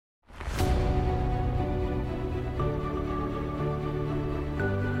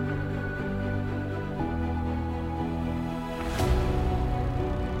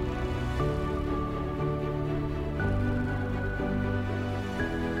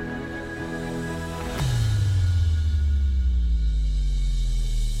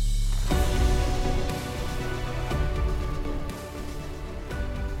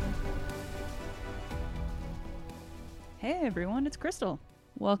everyone, it's Crystal.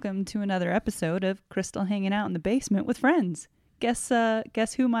 Welcome to another episode of Crystal Hanging Out in the Basement with Friends. Guess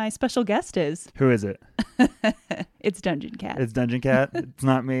who my special guest is? Who is it? It's Dungeon Cat. It's Dungeon Cat. It's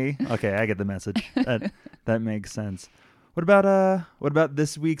not me. Okay, I get the message. That makes sense. What about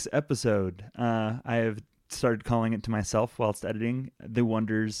this week's episode? I have started calling it to myself whilst editing, "The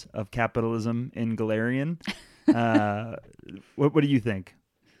Wonders of Capitalism in Galarian." What do you think?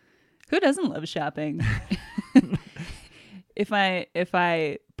 Who doesn't love shopping? If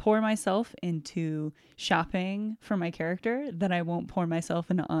I pour myself into shopping for my character, then I won't pour myself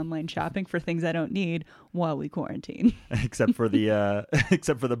into online shopping for things I don't need while we quarantine. except for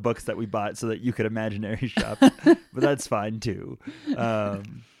the books that we bought so that you could imaginary shop. But that's fine too. No,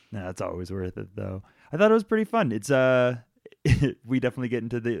 it's always worth it though. I thought it was pretty fun. It's we definitely get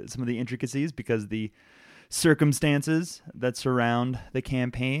into some of the intricacies because the circumstances that surround the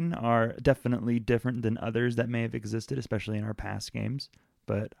campaign are definitely different than others that may have existed, especially in our past games.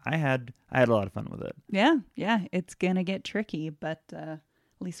 But I had a lot of fun with it. Yeah, it's gonna get tricky, but at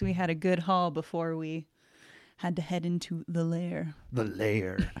least we had a good haul before we had to head into the lair. The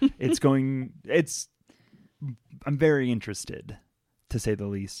lair. I'm very interested, to say the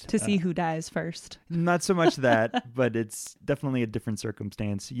least. To see who dies first. Not so much that, but it's definitely a different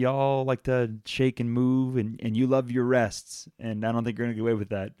circumstance. Y'all like to shake and move, and you love your rests, and I don't think you're going to get away with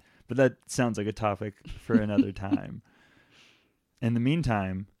that. But that sounds like a topic for another time. In the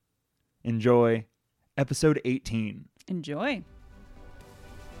meantime, enjoy episode 18. Enjoy.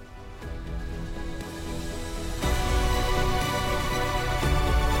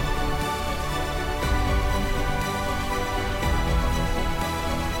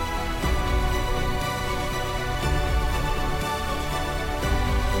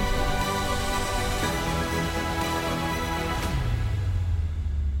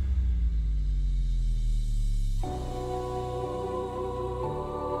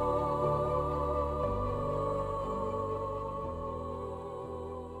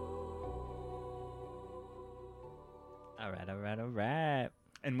 All right.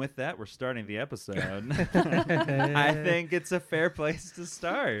 And with that, we're starting the episode. I think it's a fair place to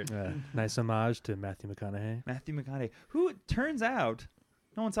start. Nice homage to Matthew McConaughey. Matthew McConaughey, who it turns out,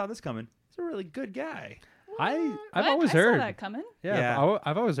 no one saw this coming, he's a really good guy. I've What? always I heard saw that coming. Yeah.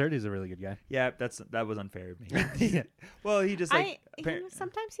 I've always heard he's a really good guy. Yeah, that was unfair of me. Yeah. Well, he just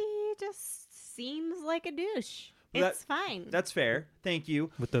sometimes he just seems like a douche. Well, it's fine. That's fair. Thank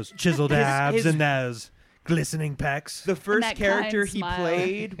you. With those chiseled abs and those glistening pecs. The first that character kind he smile.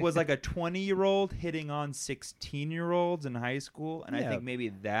 played was like a 20-year-old hitting on 16-year-olds in high school, and I Yeah. think maybe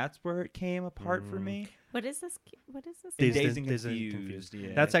that's where it came apart for me. What is this? Dazed and Confused.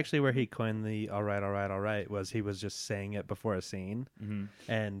 Yeah. That's actually where he coined the all right, was he was just saying it before a scene,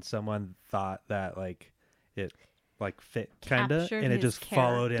 and somean thought that it fit kind of, Captured and it his just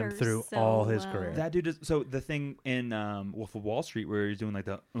followed him character through so all his well. career. That dude is, so the thing in Wolf of Wall Street where he's doing like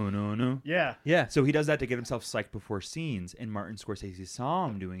the oh no. Yeah. So he does that to get himself psyched before scenes, and Martin Scorsese saw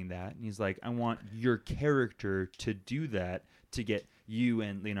him doing that, and he's like, I want your character to do that to get you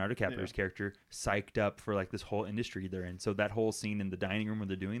and Leonardo DiCaprio's character psyched up for like this whole industry they're in. So that whole scene in the dining room where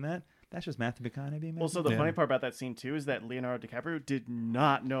they're doing that, that's just Matthew McConaughey being Well, so the funny part about that scene too is that Leonardo DiCaprio did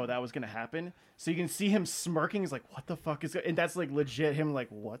not know that was going to happen. So you can see him smirking. He's like, "What the fuck is?" And that's like legit him. Like,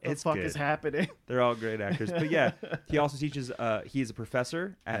 "What the fuck is happening?" They're all great actors, but yeah, he also teaches. He is a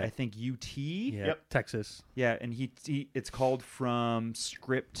professor at I think UT. Yeah. Yep. Texas. Yeah, and he it's called From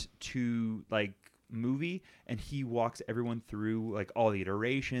Script to like Movie, and he walks everyone through like all the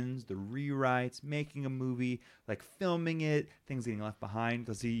iterations, the rewrites, making a movie, like filming it, things getting left behind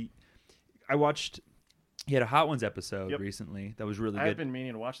because he had a Hot Ones episode recently that was really good. I've been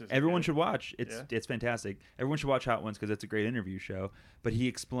meaning to watch this. Everyone should watch. It's fantastic. Everyone should watch Hot Ones because it's a great interview show. But he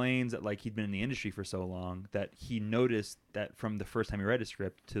explains that like he'd been in the industry for so long that he noticed that from the first time he read a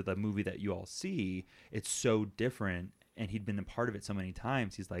script to the movie that you all see, it's so different. And he'd been a part of it so many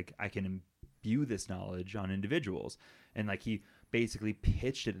times. He's like, I can imbue this knowledge on individuals. And like he basically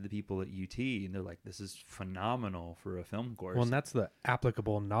pitched it to the people at UT, and they're like, this is phenomenal for a film course. Well, and that's the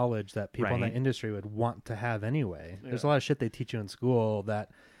applicable knowledge that people in the industry would want to have anyway. Yeah. There's a lot of shit they teach you in school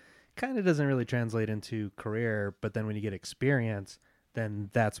that kind of doesn't really translate into career, but then when you get experience, then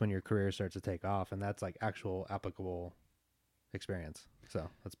that's when your career starts to take off, and that's like actual applicable experience. So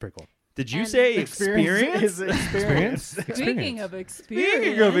that's pretty cool. Did you say experience? Experience? Speaking of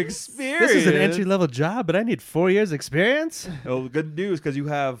experience. This is an entry-level job, but I need 4 years experience? Oh, good news, because you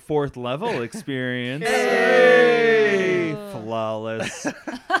have 4th level experience. Hey! Flawless.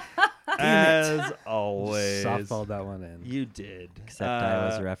 As always. Softballed that one in. You did. Except I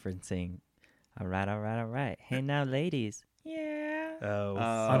was referencing, all right. Hey, now, ladies, Oh,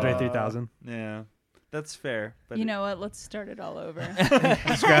 Andre 3000. Yeah, that's fair. But You know what? Let's start it all over.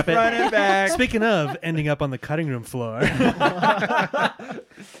 Scrap it. Run it back. Speaking of ending up on the cutting room floor.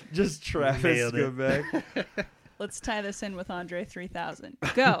 Just Travis Nailed go it. back. Let's tie this in with Andre 3000.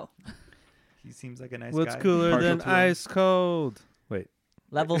 Go. He seems like a nice What's guy. cooler Partial than to him. ice cold? Wait.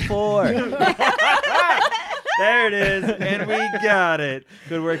 Level 4. There it is, and we got it.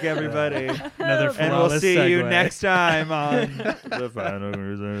 Good work, everybody. Another And we'll flawless see you segue. next time on the Final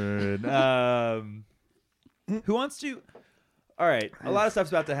Crusade. Who wants to? All right, a lot of stuff's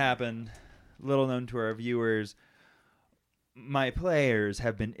about to happen. Little known to our viewers, my players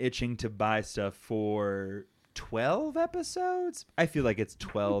have been itching to buy stuff for 12 episodes. I feel like it's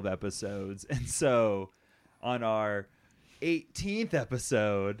 12 episodes, and so on our 18th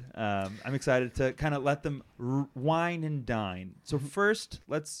episode, I'm excited to kind of let them wine and dine. So first,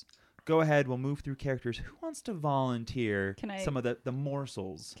 let's go ahead. We'll move through characters. Who wants to volunteer some of the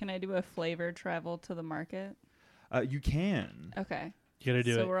morsels? Can I do a flavor travel to the market? You can. Okay. You gotta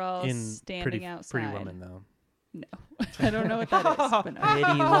do So it we're all in standing outside. Pretty Woman, though. No. I don't know what that is. But no. Pretty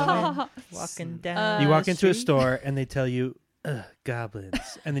woman walking down. You walk into a street? store and they tell you, "Ugh,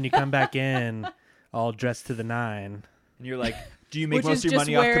 goblins," and then you come back in, all dressed to the nine. And you're like, do you make Which most is of your just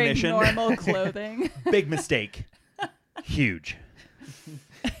money off wearing commission? normal clothing. Big mistake. Huge.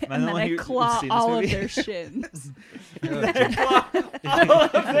 Am And the then one I who's claw seen this all of movie? their shins. all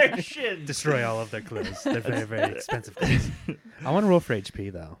of their shins. Destroy all of their clothes. They're very, very expensive clothes. I want to roll for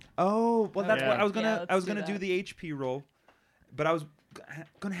HP though. Oh, well, that's Yeah. what I was Yeah, gonna. let's I was do gonna do that. the HP roll, but I was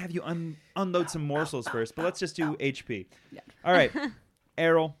gonna have you unload some morsels first. But let's just do HP. Yeah. All right,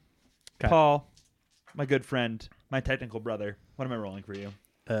 Errol, 'Kay. Paul, my good friend, my technical brother. What am I rolling for you?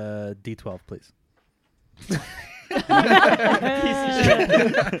 D12, please.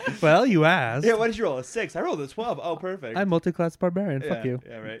 Well, you asked. Yeah, what did you roll? A 6. I rolled a 12. Oh, perfect. I'm multi-class barbarian. Fuck Yeah, you.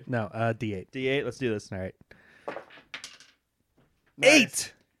 Yeah, right. No, D8. D8. Let's do this. All right.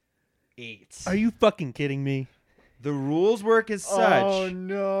 Nice. 8. Are you fucking kidding me? The rules work as such. Oh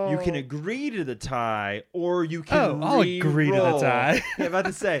no! You can agree to the tie, or you can I'll agree to the re-roll. tie. Yeah, about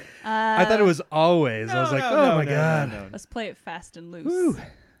to say. I thought it was always. I was like, oh my god. No. Let's play it fast and loose. Woo.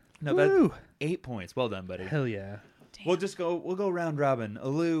 No, Woo. that's 8 points. Well done, buddy. Hell yeah. We'll go round robin.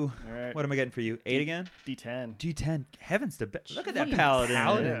 Alu, All right. what am I getting for you? 8 again? D10. D10. Heavens to look at that Jeez. paladin.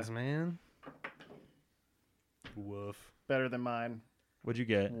 Paladins, man. Woof. Better than mine. What'd you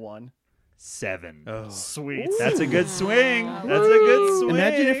get? 1. 7. Oh. Sweet. That's a good swing. That's a good swing.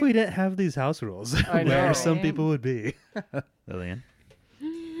 Imagine if we didn't have these house rules, I where know. some people would be. Lillian.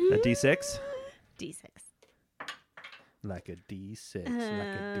 A D6? D6. Like a D6. Like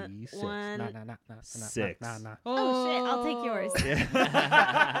a D6. one. Nah. 6. Nah. Oh, shit, I'll take yours.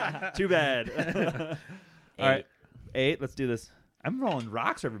 Yeah. Too bad. All right. 8. Let's do this. I'm rolling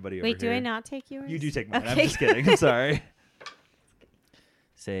rocks for everybody over Wait, do here. I not take yours? You do take mine. I'm Okay. just kidding. I'm sorry.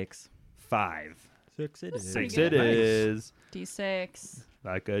 6. 5. 6 it is. 6 Pretty it good. is. D6.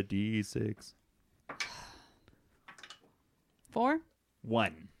 Like a D6. 4?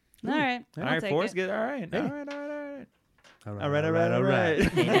 1. All right. All I'll right, take 4 it. is good. All right. Hey. All right. All All right.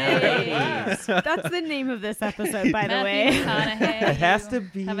 Hey. That's the name of this episode, by the Matthew way. McConaughey, It has you to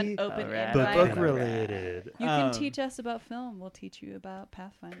be have an open Alright. invite. book related. You can teach us about film. We'll teach you about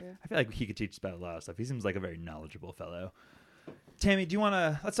Pathfinder. I feel like he could teach us about a lot of stuff. He seems like a very knowledgeable fellow. Tammy, do you want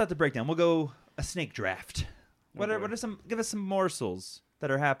to? Let's start the breakdown. We'll go a snake draft. What are some? Give us some morsels that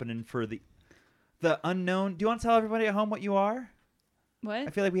are happening for the unknown. Do you want to tell everybody at home what you are? What?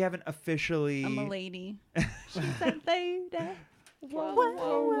 I feel like we haven't officially. I'm a lady. She's a lady. Whoa, Whoa,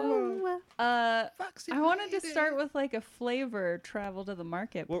 whoa, whoa, whoa. I wanted to start with like a flavor travel to the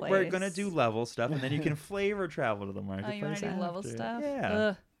marketplace. We're gonna do level stuff, and then you can flavor travel to the Oh, marketplace. you want to do level after. stuff? Yeah.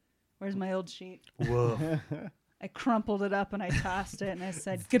 Ugh. Where's my old sheet? Whoa. I crumpled it up and I tossed it and I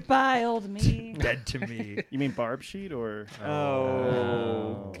said, "Goodbye, old me." Dead to me. You mean barb sheet or?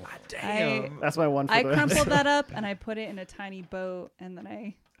 Oh. God damn. That's my one for I the crumpled that up and I put it in a tiny boat and then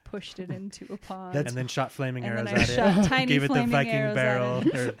I pushed it into a pond. And then shot flaming And arrows then I at shot it. tiny Gave it the flaming Viking arrows at barrel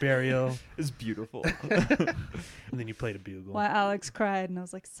it. or burial. It's beautiful. And then you played a bugle. While Alex cried and I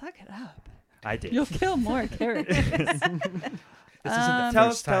was like, "Suck it up. I did. You'll kill more characters." This isn't the Tell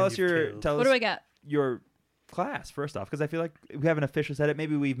first us time you've killed. tell What us do I got? your class first off, because I feel like we haven't officially said it.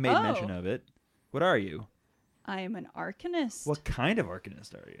 Maybe we've made mention Oh. of it. What are you? I am an arcanist. What kind of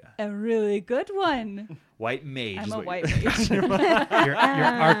arcanist are you? A really good one. White mage. I'm is a what white you're- mage. Your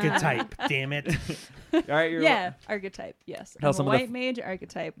archetype, damn it. All right, you're Yeah, archetype. Yes, Tell I'm some a of the white mage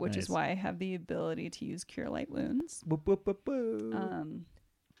archetype, which Nice. is why I have the ability to use Cure Light Wounds. Boop, boop, boop, boop.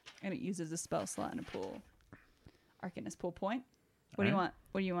 And it uses a spell slot in a pool. Arcanist pool point. What do you want?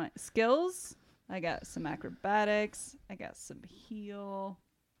 What do you want? Skills? I got some acrobatics. I got some heal.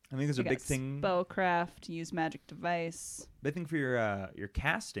 I think there's a big thing. Spellcraft. Use magic device. Big thing for your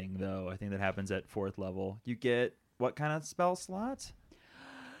casting, though. I think that happens at 4th level. You get what kind of spell slots?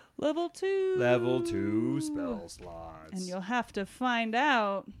 Level 2. Level 2 spell slots. And you'll have to find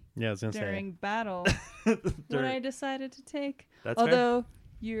out Yeah, I was gonna during say. battle what I decided to take. That's Although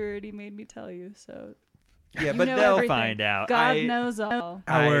you already made me tell you, so yeah, you but know they'll everything. find out. God knows all.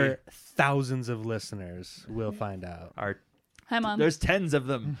 Our thousands of listeners will find out. Hi, Mom. There's tens of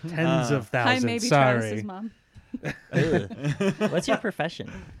them. Tens of Hi, thousands. maybe Sorry. Travis's mom. What's your profession?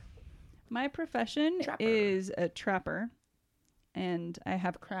 My profession is a trapper, and I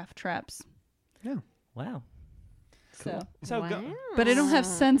have craft traps. Wow. So, So but I don't have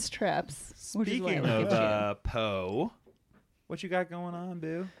sense traps. Which is why I speaking look of at you. Poe, what you got going on,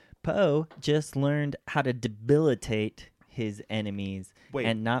 Boo? Poe just learned how to debilitate his enemies, Wait.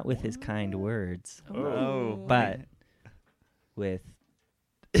 and not with his kind words, Oh, but with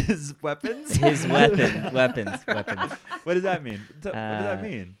his weapons. his weapons. What does that mean? What does that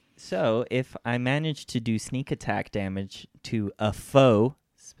mean? So if I manage to do sneak attack damage to a foe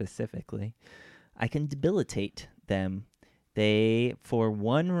specifically, I can debilitate them. They, for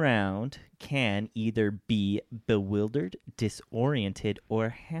 1 round, can either be bewildered, disoriented, or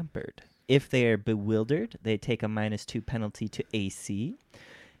hampered. If they are bewildered, they take a -2 penalty to AC,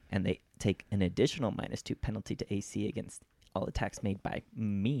 and they take an additional -2 penalty to AC against all attacks made by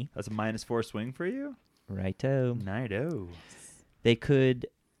me. That's a -4 swing for you. Righto. Nighto. They could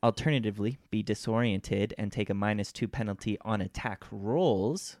alternatively be disoriented and take a -2 penalty on attack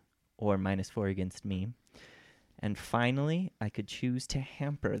rolls, or -4 against me. And finally, I could choose to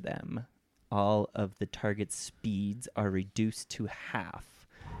hamper them. All of the target's speeds are reduced to half.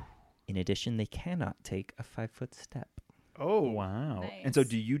 In addition, they cannot take a 5-foot step. Oh wow! And so, Nice.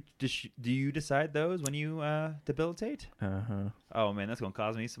 do you decide those when you debilitate? Uh-huh. Oh man, that's gonna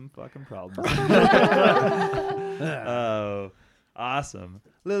cause me some fucking problems. Oh, awesome,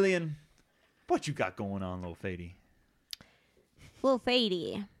 Lillian. What you got going on, little Fady? Lil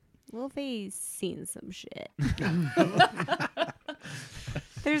Fady. Lil Fady's seen some shit.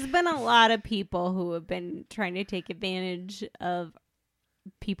 There's been a lot of people who have been trying to take advantage of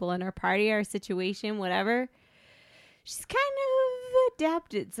people in our party, our situation, whatever. She's kind of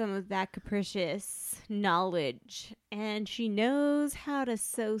adapted some of that capricious knowledge, and she knows how to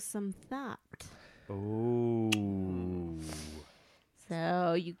sow some thought. Oh,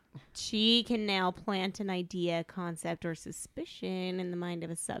 So she can now plant an idea, concept, or suspicion in the mind of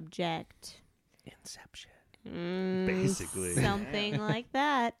a subject. Inception. basically. Something like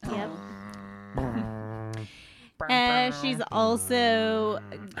that. Yep. She's also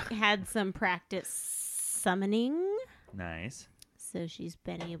had some practice summoning, Nice. so she's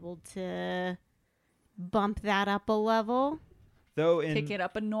been able to bump that up a level. Though Kick it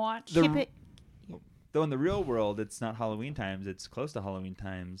up a notch. The- Keep it. Though in the real world, it's not Halloween times. It's close to Halloween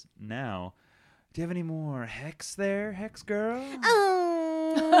times now. Do you have any more Hex there, Hex girl?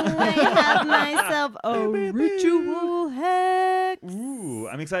 Oh, I have myself a ritual hex. Ooh,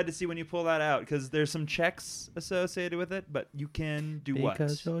 I'm excited to see when you pull that out because there's some checks associated with it, but you can do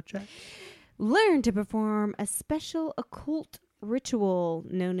Because what? you're check. Learn to perform a special occult ritual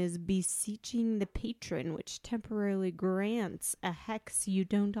known as beseeching the patron, which temporarily grants a hex you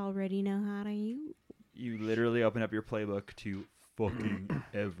don't already know how to use. You literally open up your playbook to fucking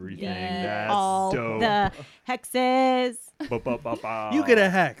everything. Yes. That's All dope. the hexes. Ba-ba-ba-ba. You get a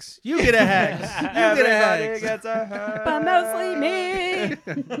hex. You get a hex. You get a Everybody hex. gets a hex. But mostly me.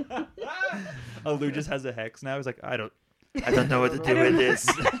 Oh, Lou just has a hex now. He's like, I don't know what to do with this.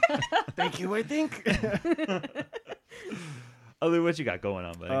 Thank you, I think. Oh, Lou, what you got going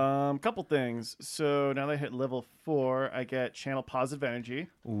on, buddy? Couple things. So now that I hit level 4, I get channel positive energy,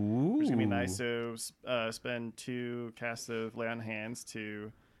 Ooh. which is gonna be nice. So spend 2 casts of lay on hands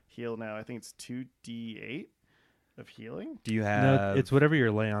to heal. Now I think it's 2d8 of healing. Do you have? No, it's whatever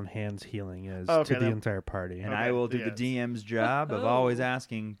your lay on hands healing is Oh, okay, to the then- entire party. And Okay, I will do yes. the DM's job of always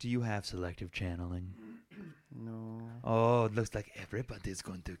asking, do you have selective channeling? No. Oh, it looks like everybody's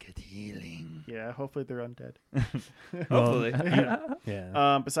going to get healing. Yeah, hopefully they're undead. Hopefully.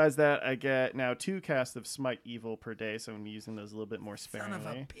 Yeah. Besides that, I get now 2 casts of Smite Evil per day, so I'm using those a little bit more Son sparingly.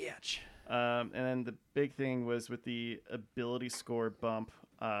 of a bitch. And then the big thing was with the ability score bump,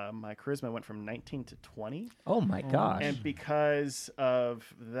 my charisma went from 19 to 20. Oh my gosh. And because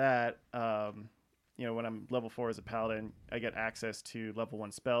of that, when I'm level 4 as a paladin, I get access to level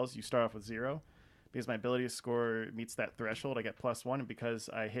 1 spells. You start off with 0. Because my ability score meets that threshold, I get +1. And because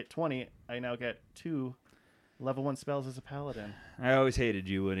I hit 20, I now get 2 Level 1 spells as a paladin. I always hated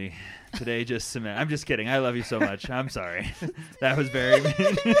you, Woody. Today just cement. I'm just kidding. I love you so much. I'm sorry. That was very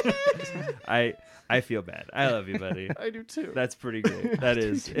mean. I feel bad. I love you, buddy. I do too. That's pretty great. That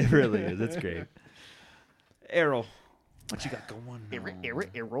is. It really is. It's great. Errol, what you got going on?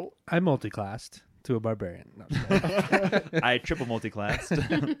 Errol. I multiclassed to a barbarian. No, I triple multi-classed.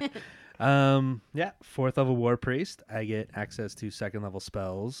 yeah, 4th level war priest. I get access to 2nd level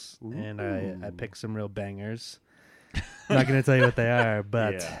spells, and I pick some real bangers. I'm not going to tell you what they are,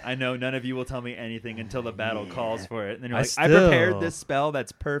 but yeah, I know none of you will tell me anything until the battle calls for it. And then you're like, I still- prepared this spell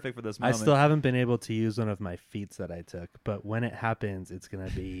that's perfect for this I moment. still haven't been able to use one of my feats that I took. But when it happens, it's going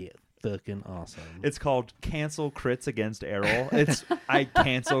to be fucking awesome. It's called cancel crits against Errol. I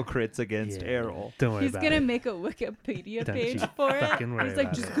cancel crits against Errol. Don't worry He's about gonna it. make a Wikipedia Don't page you for it. fucking worry He's like,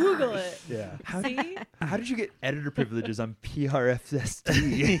 about just it." Google it. Yeah. See? How did you get editor privileges on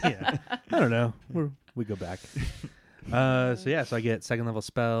PRFST? Yeah. I don't know. We go back. So I get 2nd level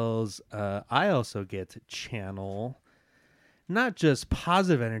spells. I also get channel, not just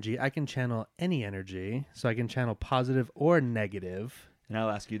positive energy. I can channel any energy. So I can channel positive or negative. And I'll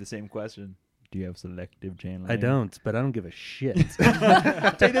ask you the same question. Do you have selective channeling? I don't, but I don't give a shit. Take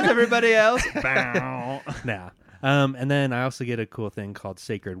this, everybody else. Nah. And then I also get a cool thing called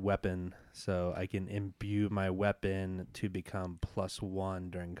Sacred Weapon. So I can imbue my weapon to become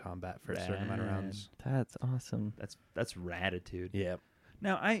 +1 during combat for a certain amount of rounds. That's awesome. That's ratitude. Yeah.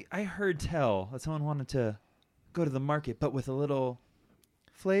 Now, I heard tell that someone wanted to go to the market, but with a little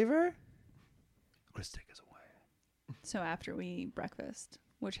flavor. Chris, take us away. So after we eat breakfast,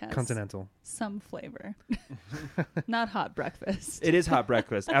 which has Continental. some flavor. Not hot breakfast. It is hot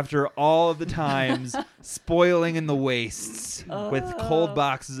breakfast. After all of the times spoiling in the wastes with cold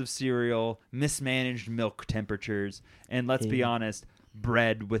boxes of cereal, mismanaged milk temperatures, and let's be honest,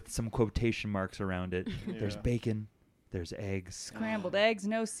 bread with some quotation marks around it. Yeah. There's bacon. There's eggs. Scrambled eggs,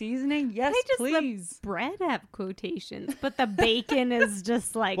 no seasoning. Yes, Why does please. the bread have quotations, but the bacon is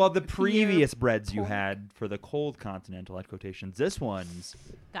just like. Well, the pure previous breads you pork. had for the cold continental had quotations. This one's,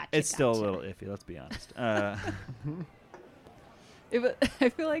 Gotcha, it's still a gotcha. little iffy, let's be honest. I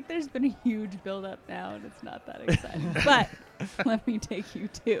feel like there's been a huge build-up now, and it's not that exciting. But let me take you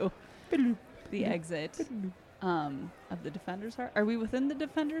to the exit of the Defender's Heart. Are we within the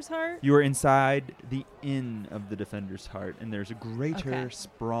Defender's Heart? You are inside the inn of the Defender's Heart, and there's a greater Okay.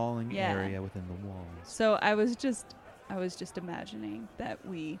 sprawling Yeah. area within the walls. So I was just imagining that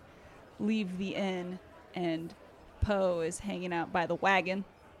we leave the inn, and Poe is hanging out by the wagon.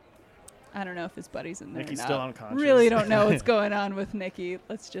 I don't know if his buddy's in there. Nikki's or not. still unconscious. Really don't know what's going on with Nikki.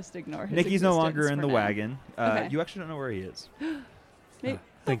 Let's just ignore his Nikki's no existence longer in for the now. wagon. Okay. You actually don't know where he is. Maybe,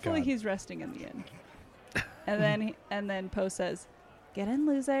 Thank hopefully God. he's resting in the inn. And then Poe says, "Get in,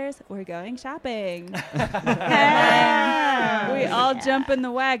 losers. We're going shopping." Yeah. We all jump in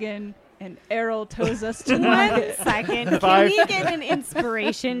the wagon, and Errol tows us to the One market. second. Can Five. we get an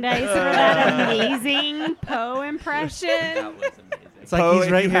inspiration dice for that amazing Poe impression? It's like Poe, he's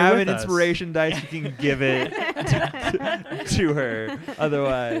if right you here have with an us. inspiration dice, you can give it to her.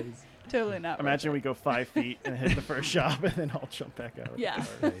 Otherwise, Totally not. Imagine worth we go 5 feet and hit the first shop, and then I'll jump back out. Yeah.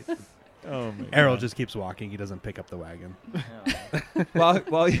 oh my Errol just keeps walking. He doesn't pick up the wagon.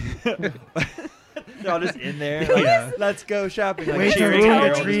 while you, they're all just in there. Like, Yeah. let's go shopping. Like, Wait till cheering Room on of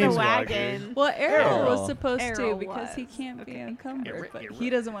Errol. Dreams the walking. wagon. Well, Errol Errol. was supposed Errol to because he was. can't be Okay. encumbered, but Errol. he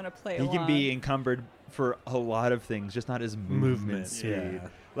doesn't want to play He along. can be encumbered for a lot of things, just not his movement speed. Yeah.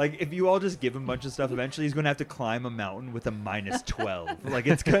 Like, if you all just give him a bunch of stuff, eventually he's going to have to climb a mountain with a -12. Like,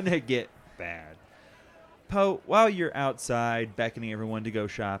 it's going to get bad. Poe, while you're outside beckoning everyone to go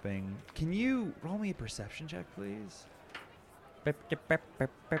shopping, can you roll me a perception check, please? That's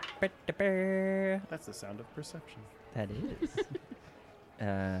the sound of perception. That is.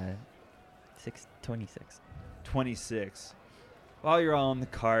 626. 26. While you're all in the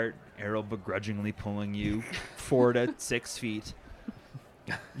cart, Errol begrudgingly pulling you 4 to 6 feet,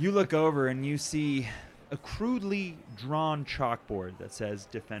 you look over and you see a crudely drawn chalkboard that says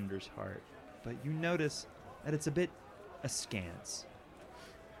Defender's Heart, but you notice that it's a bit askance.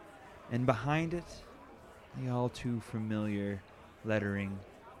 And behind it, the all too familiar lettering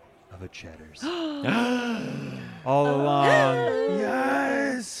of a Cheddar's. All along,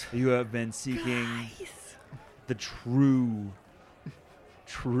 yes, you have been seeking the true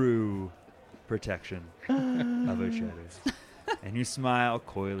protection of a Cheddar's. And you smile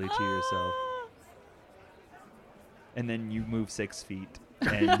coyly to yourself. And then you move 6 feet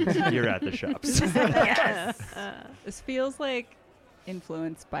and you're at the shops. This feels like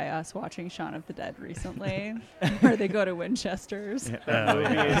influenced by us watching Shaun of the Dead recently, where they go to Winchester's. That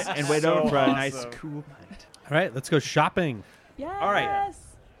movie is and wait so over for a nice awesome. cool pint. All right, let's go shopping. Yes. All right.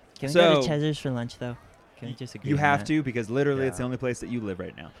 Can we go So- to Cheddar's for lunch, though? Can we just agree You on have that? to, because literally it's the Yeah. only place that you live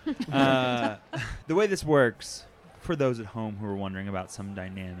right now. The way this works, for those at home who are wondering about some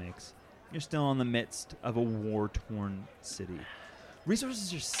dynamics, you're still in the midst of a war-torn city.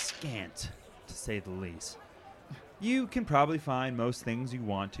 Resources are scant, to say the least. You can probably find most things you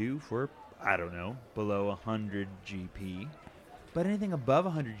want to for, I don't know, below 100 GP. But anything above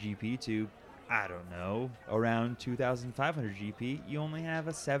 100 GP to, I don't know, around 2,500 GP, you only have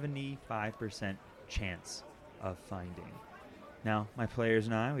a 75% chance of finding. Now, my players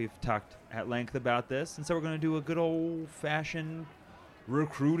and I, we've talked at length about this, and so we're going to do a good old-fashioned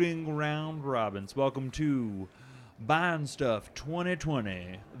recruiting round robins. Welcome to Buying Stuff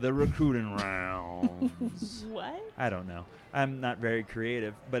 2020, the recruiting rounds. What? I don't know. I'm not very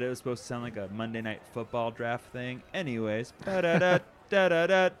creative, but it was supposed to sound like a Monday Night Football draft thing. Anyways,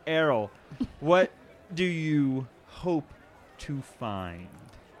 da-da-da-da-da-da. Errol, what do you hope to find?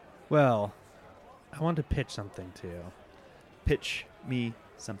 Well, I want to pitch something to you. Pitch me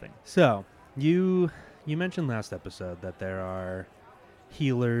something. So, you mentioned last episode that there are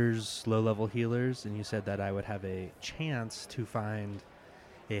healers, low-level healers, and you said that I would have a chance to find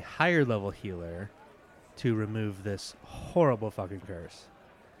a higher-level healer to remove this horrible fucking curse.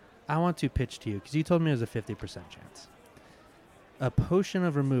 I want to pitch to you, because you told me it was a 50% chance. A potion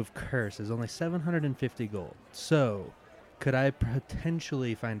of remove curse is only 750 gold. So, could I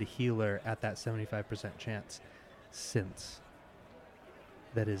potentially find a healer at that 75% chance, since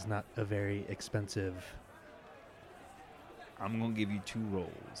that is not a very expensive... I'm going to give you 2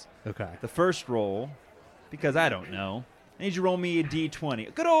 rolls. Okay. The first roll, because I don't know, I need you to roll me a D20.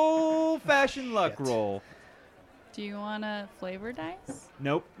 A good old-fashioned luck Shit. roll. Do you want a flavor dice?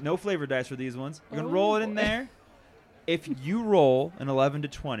 Nope, no flavor dice for these ones. We're going to roll it in boy. there. If you roll an 11 to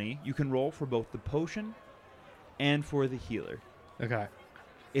 20, you can roll for both the potion and for the healer. Okay.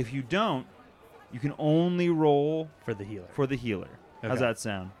 If you don't, you can only roll For the healer. for the healer. How's Okay. that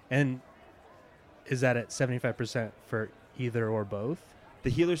sound? And is that at 75% for either or both? The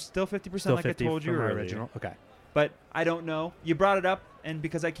healer's still 50%, Still like 50 I told you from our earlier. original? Okay. But I don't know. You brought it up, and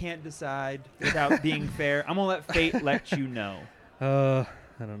because I can't decide without being fair, I'm going to let fate let you know. I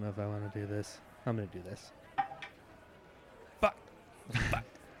don't know if I want to do this. I'm going to do this.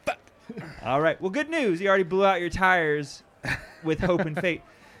 All right. Well, good news. You already blew out your tires with hope and fate.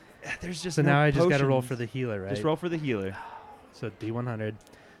 There's just So no now I just got to roll potions. for the healer, right? Just roll for the healer. So D100.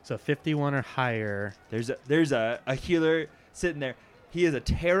 So 51 or higher. There's a healer sitting there. He is a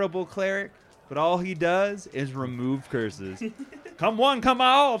terrible cleric, but all he does is remove curses. Come one, come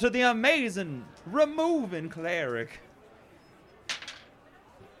all to the amazing removing cleric.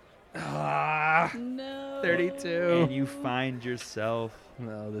 Ah, No. 32. and you find yourself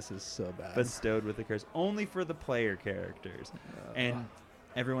No, this is so bad. bestowed with the curse only for the player characters and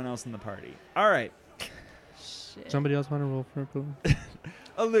everyone else in the party. All right, Shit. Somebody else want to roll for a pool?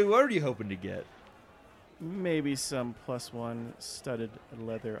 Alu, what are you hoping to get? Maybe some +1 studded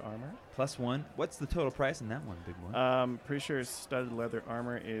leather armor. +1. What's the total price in that one, big one? Pretty sure studded leather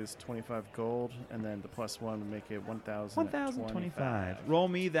armor is 25 gold, and then the +1 would make it 1,025. Roll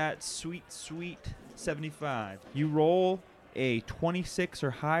me that sweet 75. You roll a 26 or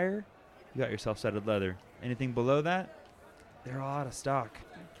higher, you got yourself studded leather. Anything below that, they're all out of stock.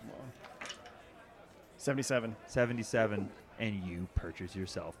 Come on. 77. 77, and you purchase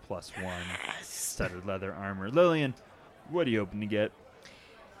yourself +1 studded leather armor. Lillian, what are you hoping to get?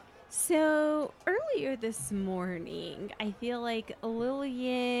 So earlier this morning, I feel like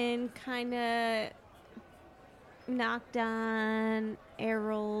Lillian kind of knocked on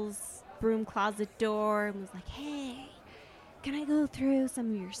Errol's broom closet door and was like, "Hey, can I go through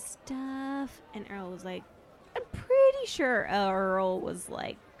some of your stuff?" And Errol was like, I'm pretty sure Errol was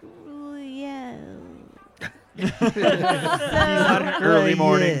like, "Yeah." He's not an early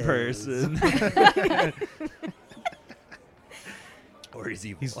morning person. Or he's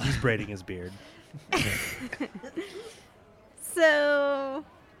evil. He's braiding his beard. So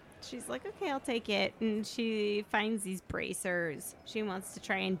she's like, "Okay, I'll take it." And she finds these bracers. She wants to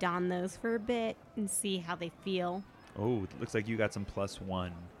try and don those for a bit and see how they feel. Oh, it looks like you got some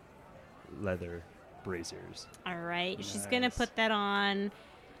 +1 leather bracers. All right. She's going to Nice. put that on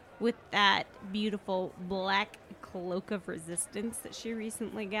with that beautiful black cloak of resistance that she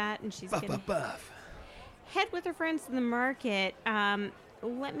recently got. And she's going to buff. head with her friends to the market.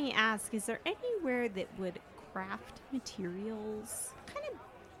 Let me ask, is there anywhere that would craft materials kind of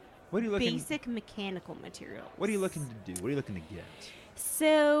What are you looking? basic mechanical materials. What are you looking to do? What are you looking to get?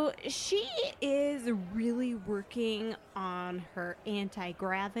 So she is really working on her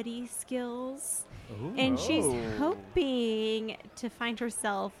anti-gravity skills. Ooh. And she's Oh. hoping to find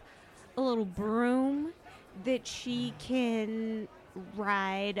herself a little broom that she can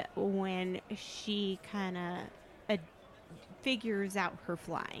ride when she kind of figures out her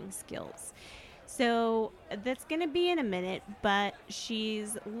flying skills. So that's going to be in a minute, but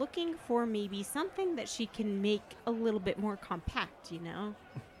she's looking for maybe something that she can make a little bit more compact,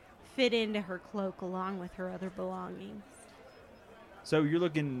 fit into her cloak along with her other belongings. So you're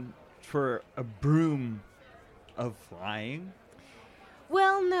looking for a broom of flying?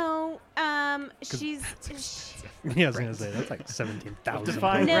 Well, no. She's Yeah, I was gonna say that's like 17,000.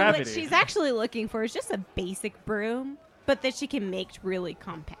 Define no. gravity. What she's actually looking for is just a basic broom, but that she can make really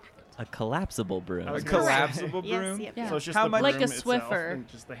compact. A collapsible broom. I was A gonna collapsible Yes, broom? yep. Yeah. So it's just How the much- Like a broom itself Swiffer. and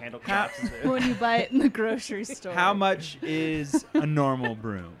just the handle collapses in. When you buy it in the grocery store. How much is a normal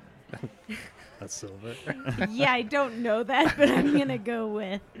broom? That's silver. Yeah, I don't know that, but I'm gonna go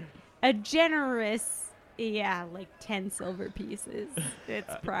with a generous, like 10 silver pieces.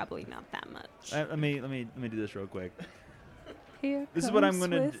 It's probably not that much. Let me do this real quick. Here This is what I'm comes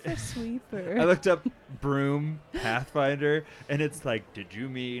gonna Swiffer Sweeper. I looked up broom Pathfinder, and it's like, did you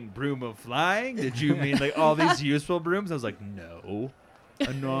mean broom of flying? Did you mean like all these useful brooms? I was like, no,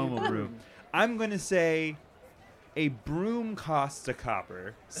 a normal broom. I'm gonna say a broom costs a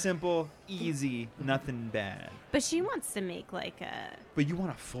copper. Simple, easy, nothing bad. But she wants to make But you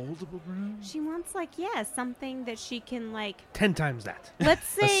want a foldable broom? something that she can 10 times that. let's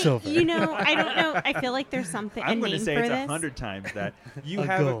say, silver. I don't know. I feel like there's something, I'm a going to name say for it's this. 100 times that. You A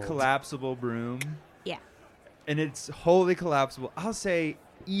have gold. a collapsible broom. Yeah. And it's wholly collapsible. I'll say,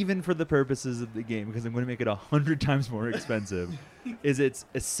 even for the purposes of the game, because I'm going to make it 100 times more expensive, is it's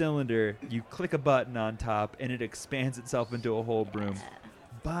a cylinder. You click a button on top, and it expands itself into a whole broom.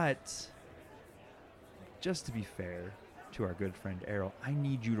 But just to be fair to our good friend Errol, I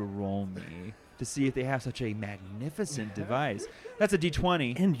need you to roll me to see if they have such a magnificent device. That's a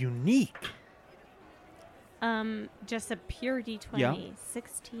D20. And unique. Just a pure D20. Yeah.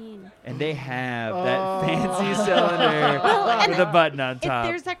 16. And they have that fancy cylinder Well, with a button on If top.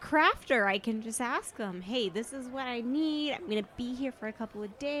 there's a crafter, I can just ask them, hey, this is what I need. I'm going to be here for a couple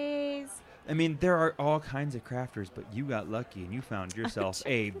of days. I mean, there are all kinds of crafters, but you got lucky and you found yourself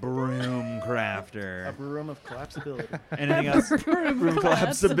a broom A crafter. broom of collapsibility. Anything else? Broom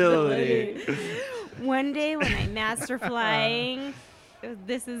collapsibility. One day when I master flying,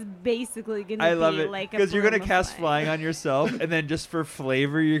 this is basically going to I be love it like a because you're gonna broom of cast flying on yourself, and then just for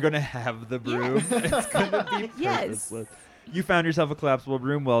flavor, you're gonna have the broom. It's gonna be Yes. purposeless. You found yourself a collapsible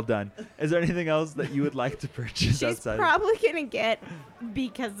broom. Well done. Is there anything else that you would like to purchase She's outside? probably going to get,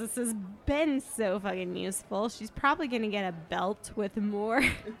 because this has been so fucking useful, she's probably going to get a belt with more,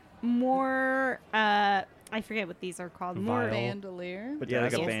 I forget what these are called. More Vial. Bandolier. But Yeah,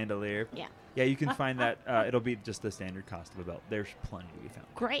 like a Yes. bandolier. Yeah. Yeah, you can find that. It'll be just the standard cost of a belt. There's plenty to be found.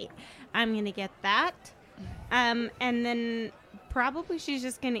 Great. I'm going to get that. And then probably she's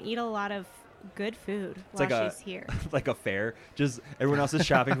just going to eat a lot of good food while like a- she's here. Like a fair. Just everyone else is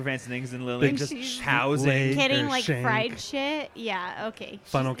shopping for fancy things, and Lily And just she's housing. Leg Getting or like shank. fried shit. Yeah, okay.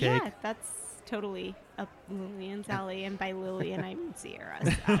 Funnel She's- cake. Yeah, that's totally up Lillian's alley. And by Lillian, I mean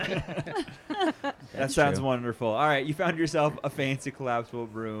Sierra's alley. That That's sounds true. wonderful. All right, you found yourself a fancy collapsible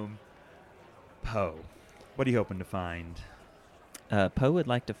broom. Poe, what are you hoping to find? Poe would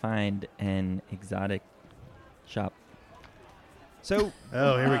like to find an exotic shop. So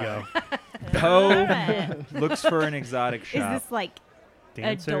Oh, here we go. Poe Alright. looks for an exotic Is shop, this like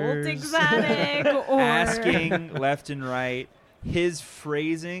adult Dancers. exotic or asking left and right. His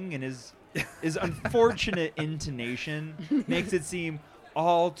phrasing and his unfortunate intonation makes it seem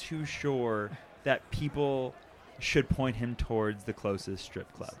all too sure that people should point him towards the closest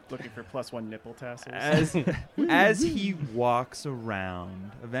strip club. Looking for +1 nipple tassels. As he walks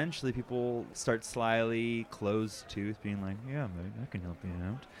around, eventually people start slyly closed tooth being like, yeah, mate, I can help you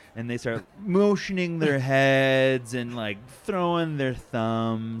out. And they start motioning their heads and like throwing their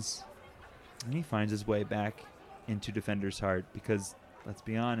thumbs. And he finds his way back into Defender's Heart because, let's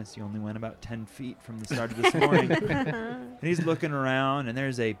be honest, he only went about 10 feet from the start of this morning. And he's looking around, and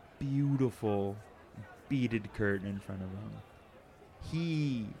there's a beautiful beaded curtain in front of him.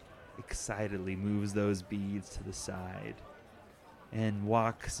 He excitedly moves those beads to the side and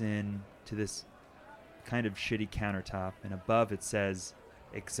walks in to this kind of shitty countertop, and above it says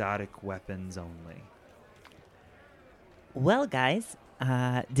exotic weapons only. Well, guys,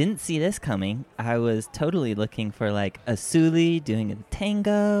 Didn't see this coming. I was totally looking for like a Suli doing a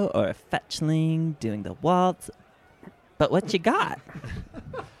tango or a fetchling doing the waltz. But what you got?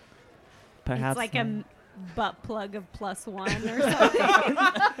 Perhaps It's like a butt plug of +1 or something.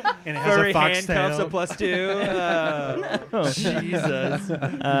 And it has Furry a handcuffs foxtail. a +2. Jesus.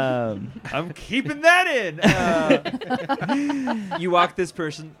 I'm keeping that in. You walk this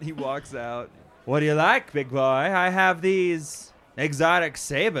person. He walks out. What do you like, big boy? I have these exotic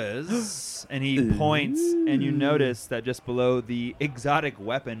sabers. And he points, and you notice that just below the exotic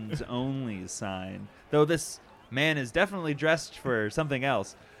weapons only sign, though this man is definitely dressed for something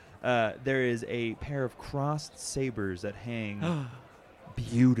else, there is a pair of crossed sabers that hang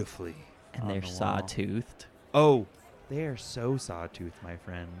beautifully. and on they're the wall. sawtoothed. Oh, they are so sawtooth, my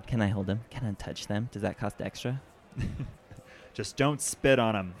friend. Can I hold them? Can I touch them? Does that cost extra? Just don't spit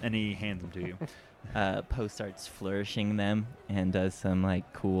on them. And he hands them to you. Poe starts flourishing them and does some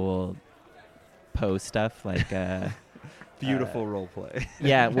like cool Poe stuff, like Beautiful role play.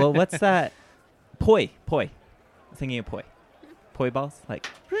 yeah. Well, what's that? Poi. Thinking of poi balls, like.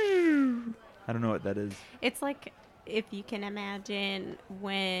 I don't know what that is. It's like if you can imagine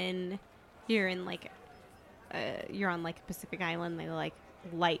when you're in like you're on like a Pacific island, they like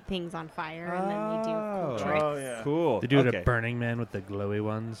light things on fire and then they do cool tricks. Oh, yeah. Cool. They do it Okay. at Burning Man with the glowy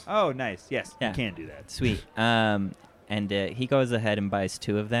ones. Oh, nice. Yes, Yeah. you can do that. Sweet. And he goes ahead and buys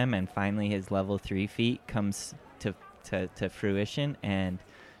 2 of them, and finally his level 3 feat comes to fruition, and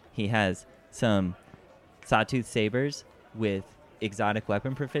he has some sawtooth sabers with exotic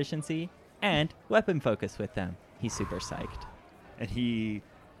weapon proficiency and weapon focus with them. He's super psyched. And he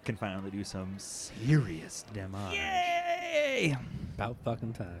can finally do some serious damage. Yay! About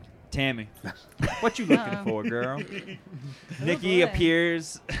fucking time. Tammy, what you looking for, girl? Nikki boy.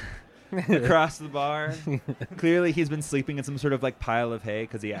 appears across the bar. Clearly, he's been sleeping in some sort of like pile of hay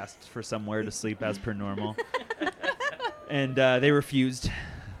because he asked for somewhere to sleep as per normal. And they refused.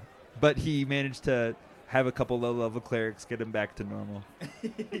 But he managed to have a couple low-level clerics get him back to normal.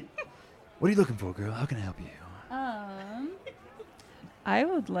 What are you looking for, girl? How can I help you? I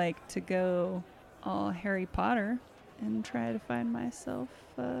would like to go all Harry Potter and try to find myself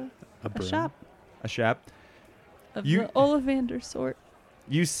a broom. shop A shop. of You- the Ollivander sort.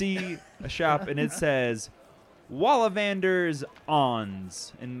 You see a shop, and it says Wallivander's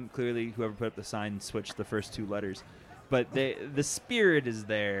Ons. And clearly, whoever put up the sign switched the first 2 letters. But the spirit is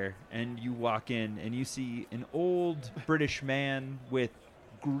there, and you walk in, and you see an old British man with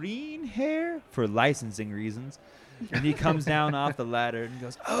green hair for licensing reasons. And he comes down off the ladder and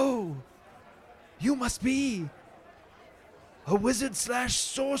goes, "Oh, you must be a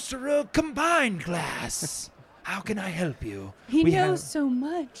wizard/sorcerer combined class. How can I help you? He We knows have- so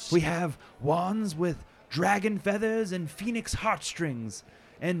much. We have wands with dragon feathers and phoenix heartstrings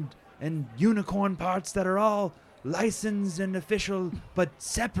and unicorn parts that are all licensed and official but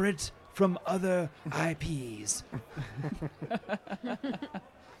separate from other IPs."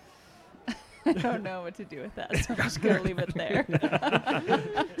 I don't know what to do with that, so I'm just going to leave it there.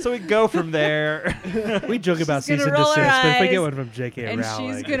 So we go from there. We joke about She's cease gonna and roll her desist, but if we get eyes, one from J.K. and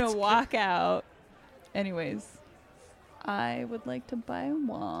Rowling, she's going to it's- walk out. Anyways, I would like to buy a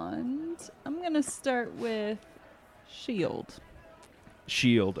wand. I'm going to start with shield.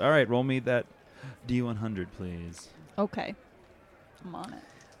 Shield. All right, roll me that D100, please. Okay. I'm on it.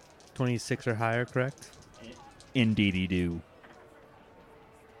 26 or higher, correct? Indeedy do.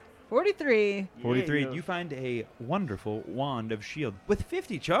 43. 43. Yeah. You find a wonderful wand of shield with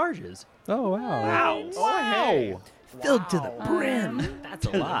 50 charges. Oh, wow. Wow. Filled to the brim. That's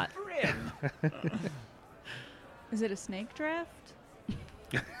a lot. Is it a snake draft?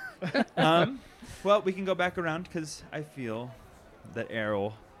 Well, we can go back around because I feel that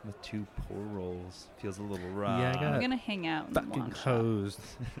Errol with 2 poor rolls feels a little rough. Yeah, I got I'm it. going to hang out in the Fucking wand shop. hosed.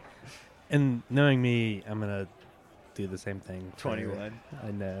 And knowing me, I'm going to do the same thing. for- 21.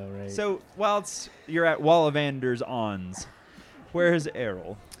 I know, right? So, whilst you're at Wallivander's Ons, where's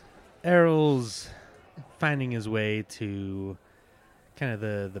Errol? Errol's finding his way to kind of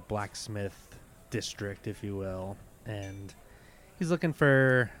the blacksmith district, if you will, and he's looking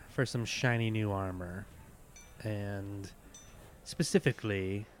for some shiny new armor, and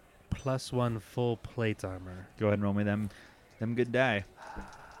specifically +1 full plate armor. Go ahead and roll me them good die.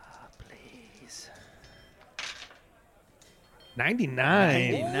 Please. 99.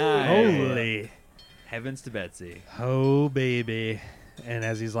 99. Holy. Heavens to Betsy. Oh, baby. And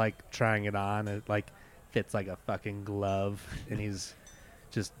as he's like trying it on, it like fits like a fucking glove, and he's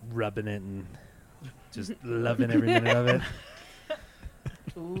just rubbing it and just loving every minute of it.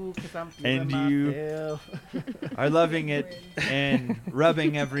 Ooh, 'cause I'm And feeling you- myself. are loving it and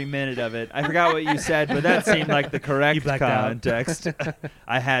rubbing every minute of it. I forgot what you said, but that seemed like the correct blacked out. context.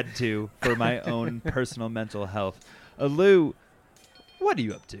 I had to for my own personal mental health. Lou, what are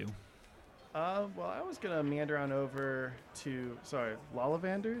you up to? Well, I was gonna meander on over to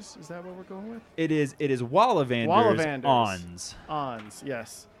Lollivanders. Is that what we're going with? It is Wallivanders Wallivanders. Ons. Ons,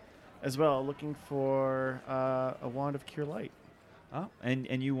 yes. As well, looking for a wand of cure light. Oh,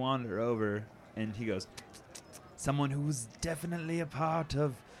 and you wander over, and he goes, someone who's definitely a part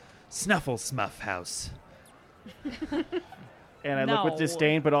of Snuffle Smuff House. And I look with No.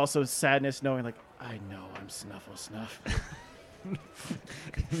 disdain, but also sadness, knowing like I know I'm Snuffle Snuff.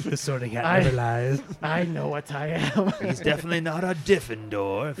 The sorting hat I- never lies. I know what I am. He's definitely not a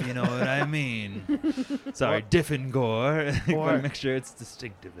Diffindor, if you know what I mean. Sorry, Diffingor. You want or- to make sure it's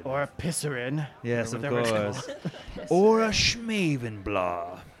distinctive. enough. Or a Pisserin. Yes, or of whatever it's course. called. Or a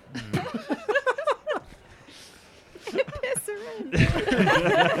Schmavenblaw.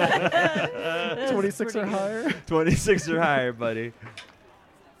 26 or higher. 26 or higher, buddy.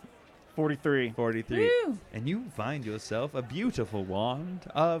 43. 43. Woo. And you find yourself a beautiful wand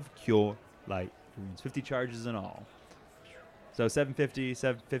of Cure Light Wounds. 50 charges in all. So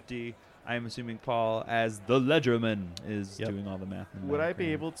 750. I'm assuming Paul, as the ledgerman, is Yep. doing all the math. in the Would I be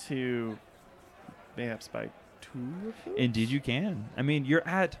background. able to perhaps buy 2 of those? Indeed, you can. I mean, you're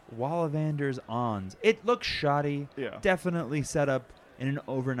at Wallivander's Ons. It looks shoddy. Yeah. Definitely set up in an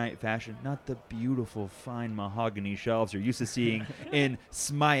overnight fashion. Not the beautiful, fine mahogany shelves you're used to seeing in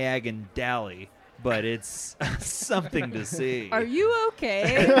Smiag and Dally, but it's something to see. Are you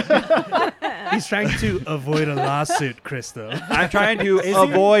okay? He's trying to avoid a lawsuit, Christo. I'm trying to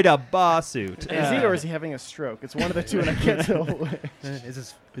avoid a boss-suit. Is he or is he having a stroke? It's one of the two, and I can't tell which.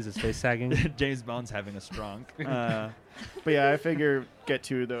 Is his face sagging? James Bond's having a strong. But yeah, I figure get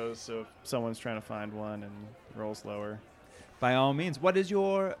 2 of those, so if someone's trying to find one and rolls lower. By all means, what is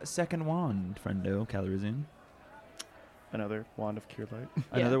your second wand, friendo, Calrissian? Another wand of cure light.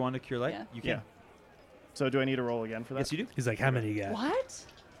 Another wand to cure light? Yeah. You can. Yeah. So do I need to roll again for that? Yes, you do. He's like, how many you got? What?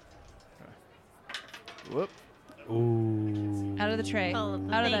 Whoop. Ooh. Out of the tray. All of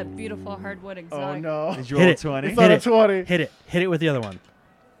the Out of that things. beautiful hardwood Oh exotic. no. Did you Hit roll it. 20? It's not a 20. Hit it. Hit it with the other one.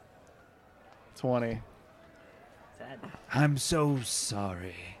 20. I'm so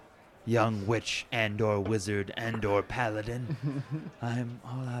sorry, young witch and or wizard and or paladin. I'm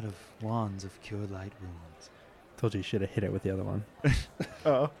all out of wands of cure light wounds. Told you should have hit it with the other one.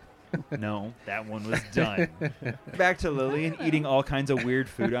 Oh. No, that one was done. Back to Lillian eating all kinds of weird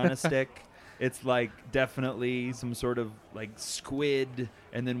food on a stick. It's like definitely some sort of like squid,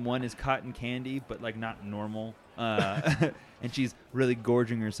 and then one is cotton candy, but like not normal. And she's really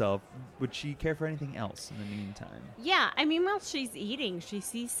gorging herself. Would she care for anything else in the meantime? Yeah, I mean, while she's eating, she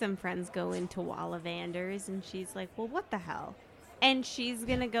sees some friends go into Wallivanders, and she's like, well, what the hell? And she's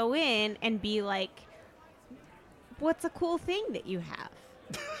going to go in and be like, what's a cool thing that you have?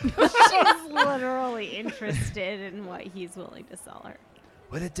 She's literally interested in what he's willing to sell her.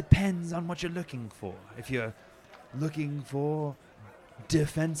 Well, it depends on what you're looking for. If you're looking for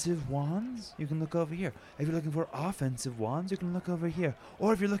defensive wands, you can look over here. If you're looking for offensive wands, you can look over here.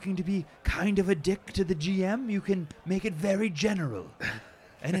 Or if you're looking to be kind of a dick to the GM, you can make it very general.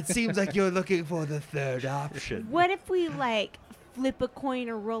 And it seems like you're looking for the third option. What if we, like, flip a coin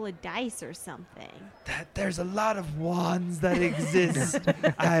or roll a dice or something? That there's a lot of wands that exist.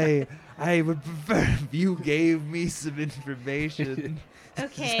 I would prefer if you gave me some information.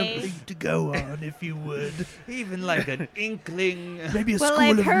 Okay. Something to go on, if you would. Even like an inkling. Maybe a Well, school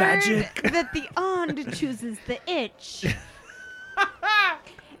I've of heard magic. that the Ond chooses the itch.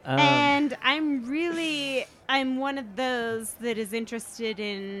 Um, And I'm one of those that is interested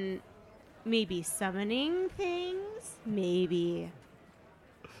in maybe summoning things. Maybe.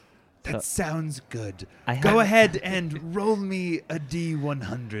 That sounds good. I Go have- ahead and roll me a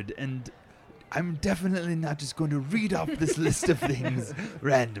D100, and I'm definitely not just going to read off this list of things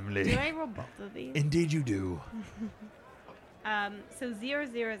randomly. Do I roll both of these? Indeed, you do. So 0,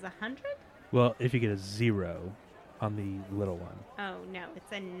 0 is 100? Well, if you get a 0 on the little one. Oh, no,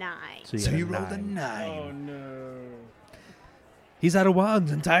 it's a 9. So So get you rolled a 9. Oh no. He's out of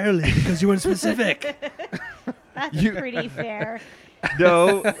wands entirely because you weren't specific. That's You- pretty fair.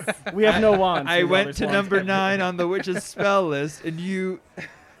 No, We have no wands. I We went rolled to wands. number 9 on the witch's spell list, and here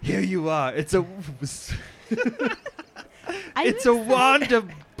you are. It's a It's a wand of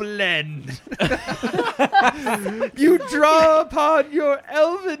blend. You draw upon your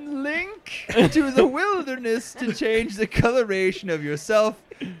elven link to the wilderness to change the coloration of yourself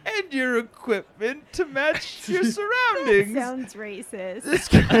and your equipment to match your surroundings. Sounds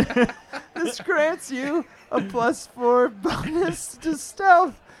racist. This grants you a +4 bonus to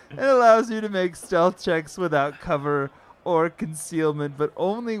stealth and allows you to make stealth checks without cover or concealment, but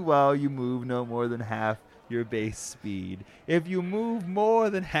only while you move no more than half your base speed. If you move more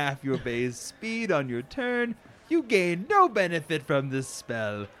than half your base speed on your turn, you gain no benefit from this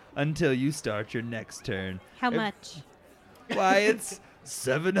spell until you start your next turn. How much? Why, it's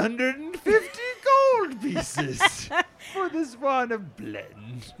 750 gold pieces for this wand of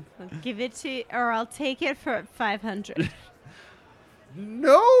blend. I'll give it to, or I'll take it for 500.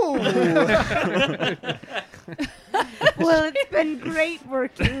 No! Well, it's been great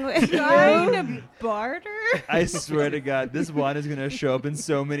working with Trying you. to barter? I swear to God, this wand is going to show up in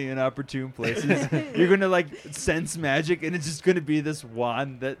so many inopportune places. You're going to, like, sense magic, and it's just going to be this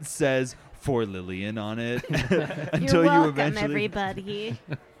wand that says, "For Lillian" on it. Until You're welcome, you eventually... everybody.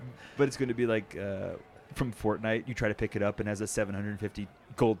 But it's going to be like from Fortnite. You try to pick it up and has a 750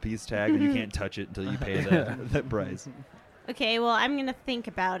 gold piece tag, and you can't touch it until you pay that price. Okay, well, I'm going to think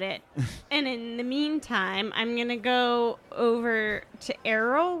about it. And in the meantime, I'm going to go over to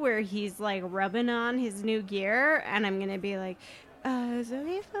Errol where he's like rubbing on his new gear. And I'm going to be like, is it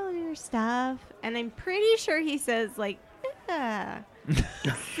okay if I look at your stuff? And I'm pretty sure he says, like, yeah.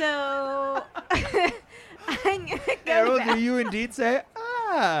 So I'm going to go Errol, back. do you indeed say,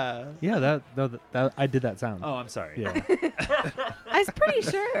 ah? Yeah, that I did that sound. Oh, I'm sorry. Yeah. I was pretty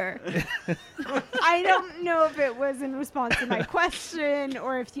sure. I don't know if it was in response to my question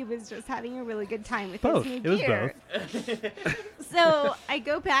or if he was just having a really good time with Both. his It new was gear. So I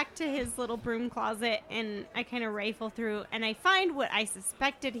go back to his little broom closet and I kind of rifle through and I find what I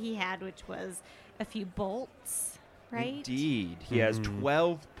suspected he had, which was a few bolts, right? Indeed. He has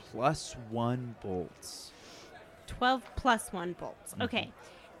 12 plus 1 bolts. 12 plus 1 bolts. Okay.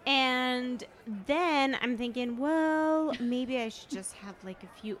 And then I'm thinking, well, maybe I should just have like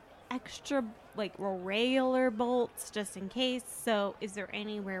a few extra like regular bolts just in case. So is there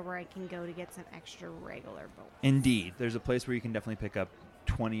anywhere where I can go to get some extra regular bolts? Indeed. There's a place where you can definitely pick up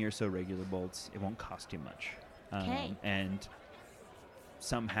 20 or so regular bolts. It won't cost you much. Okay. And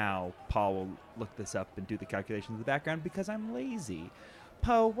somehow Paul will look this up and do the calculations in the background because I'm lazy.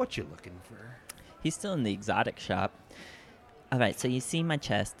 Poe, what you looking for? He's still in the exotic shop. All right, so you see my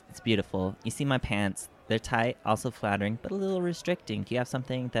chest. It's beautiful. You see my pants. They're tight, also flattering, but a little restricting. Do you have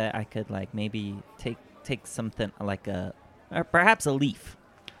something that I could, like, maybe take something like or perhaps a leaf?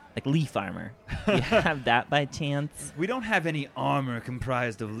 Like leaf armor. Do you have that by chance? We don't have any armor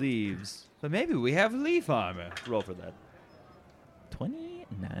comprised of leaves, but maybe we have leaf armor. Roll for that.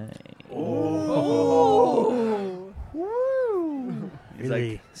 29. Oh. Woo. He's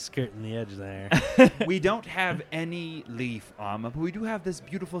Really like, skirting the edge there. we don't have any leaf armor, but we do have this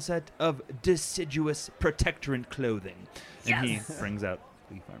beautiful set of deciduous protectorant clothing. And he brings out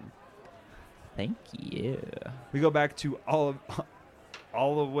leaf armor. Thank you. We go back to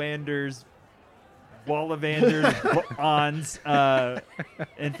Ollivander's Ons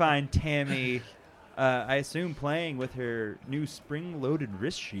and find Tammy, I assume, playing with her new spring-loaded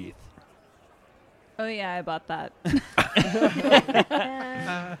wrist sheath. Oh, yeah, I bought that.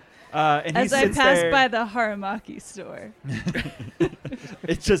 And As he I sits passed there. by the Haramaki store.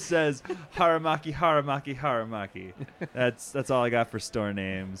 It just says Haramaki, Haramaki, Haramaki. That's all I got for store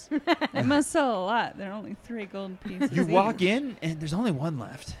names. It must sell a lot. There are only 3 gold pieces. You walk each. in, and there's only one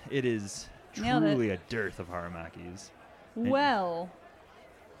left. It is Nailed it. truly a dearth of Haramakis. Well,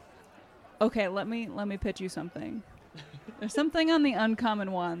 okay, let me pitch you something. There's something on the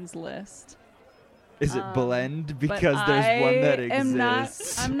uncommon ones list. Is it blend? But Because there's one that am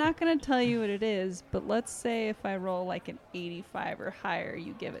exists. I'm not going to tell you what it is, but let's say if I roll like an 85 or higher,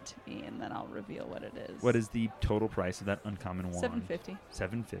 you give it to me, and then I'll reveal what it is. What is the total price of that uncommon wand? 750.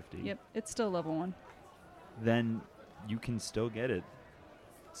 750. Yep, it's still level 1. Then you can still get it.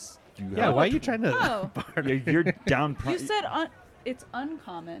 Yeah, why are you trying to? Oh, You're down. you said it's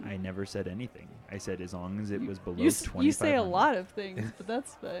uncommon. I never said anything. I said as long as it was below You 25. say a lot of things, but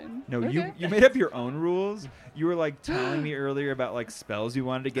that's fine. No, Okay. you made up your own rules. You were like telling me earlier about like spells you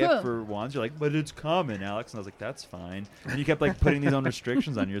wanted to get Cool. for wands. You're like, but it's common, Alex. And I was like, that's fine. And you kept like putting these own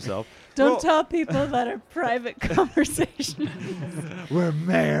restrictions on yourself. Don't Well, tell people that are private conversations. We're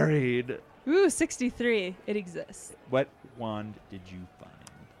married. Ooh, 63. It exists. What wand did you find?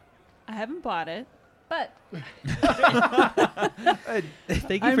 I haven't bought it. But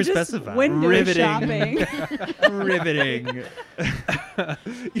Thank you I'm for just specifying. window Riveting. shopping. Riveting.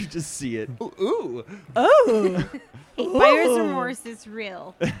 You just see it. Ooh. Oh, Hey, buyer's remorse is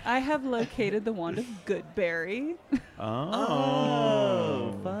real. I have located the wand of Goodberry,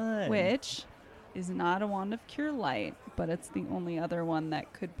 Oh. Fun. which is not a wand of Cure Light, but it's the only other one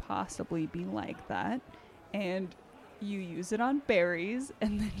that could possibly be like that. And you use it on berries,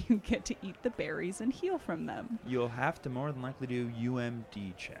 and then you get to eat the berries and heal from them. You'll have to more than likely do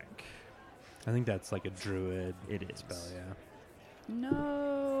UMD check. I think that's like a druid It is. spell, yeah.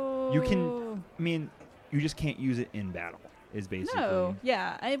 No. You can. I mean, you just can't use it in battle. Is basically. No.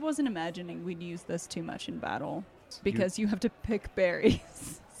 Yeah, I wasn't imagining we'd use this too much in battle because you have to pick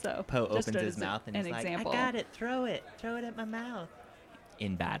berries. So Poe just opens his as mouth and an he's example. like, I got it. Throw it at my mouth.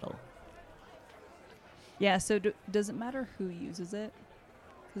 In battle. Yeah. So does it matter who uses it?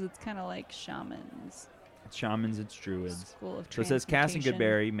 Because it's kind of like shamans. It's shamans. It's druids. School of So it says casting Transmutation.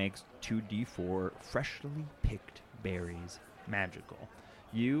 Goodberry makes 2d4 freshly picked berries magical.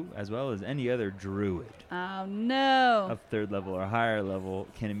 You, as well as any other druid Oh no. of 3rd level or higher level,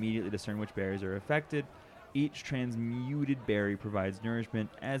 can immediately discern which berries are affected. Each transmuted berry provides nourishment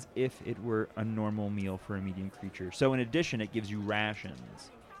as if it were a normal meal for a medium creature. So in addition, it gives you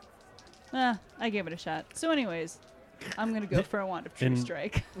rations. I gave it a shot. So anyways, I'm going to go for a wand of True In-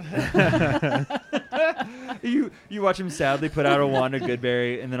 Strike. You watch him sadly put out a wand of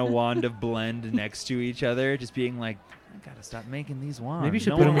Goodberry and then a wand of Blend next to each other, just being like, I gotta stop making these wands. Maybe you should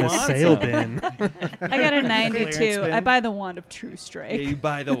No put them one in a wants sale them." bin. I got a 92. bin. I buy the wand of True Strike. Yeah, you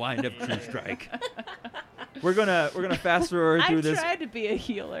buy the wand of True Strike. We're gonna fast forward through I this tried to be a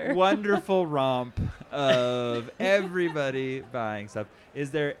healer. wonderful romp of everybody buying stuff.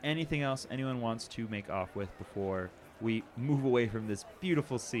 Is there anything else anyone wants to make off with before we move away from this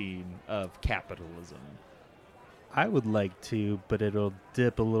beautiful scene of capitalism? I would like to, but it'll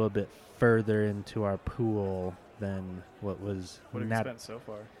dip a little bit further into our pool than what was. What have you spent so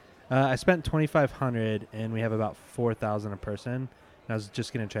far? I spent 2,500, and we have about 4,000 a person. And I was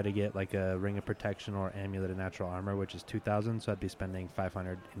just gonna try to get like a ring of protection or amulet of natural armor, which is 2,000. So I'd be spending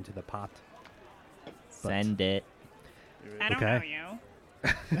 500 into the pot. Send it. I don't Okay. know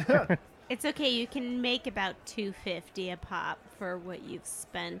you. It's okay. You can make about $250 a pop for what you've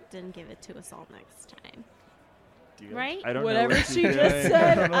spent and give it to us all next time. Deal. Right? I don't Whatever know what she you're just doing.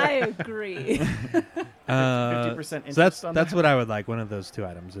 said, I agree. 50% interest So that's on that's that? what I would like. One of those two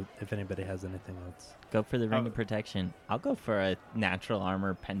items. If anybody has anything else. Go for the ring Oh. of protection. I'll go for a natural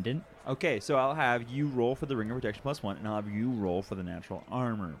armor pendant. Okay, so I'll have you roll for the Ring of Protection +1, and I'll have you roll for the Natural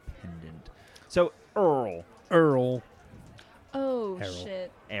Armor Pendant. So, Earl. Oh, Harold.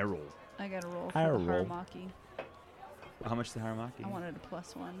 shit. Errol. I got to roll for Harold. the Haramaki. How much is the Haramaki? I wanted a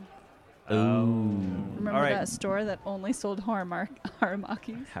 +1. Oh. Remember All right. that store that only sold Haramakis?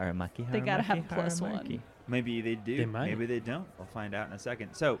 Haramaki. They gotta have Haramaki, +1. Haramaki. Maybe they do. They might. Maybe they don't. We'll find out in a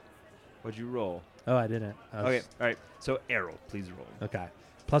second. So, what'd you roll? Oh, I didn't. I was- Okay, all right. So, Errol, please roll. Okay.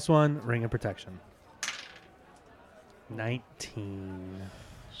 +1 ring of protection. 19.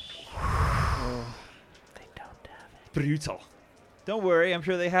 They don't have it. Brutal. Don't worry. I'm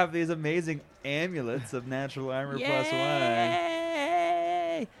sure they have these amazing amulets of Natural Armor +1.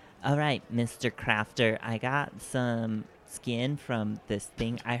 Yay! All right, Mr. Crafter, I got some skin from this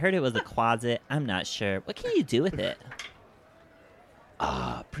thing. I heard it was a closet. I'm not sure. What can you do with it?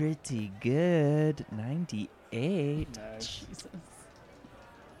 Ah, pretty good. 98. Nice. Jesus.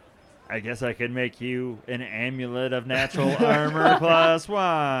 I guess I could make you an amulet of Natural Armor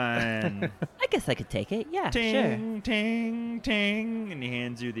 +1. I guess I could take it. Yeah, sure. Ting, ting, ting. And he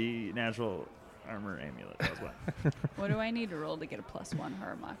hands you the Natural Armor amulet +1. What do I need to roll to get a +1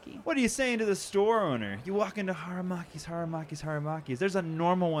 Haramaki? What are you saying to the store owner? You walk into Haramakis. There's a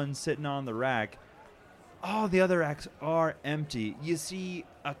normal one sitting on the rack. All the other racks are empty. You see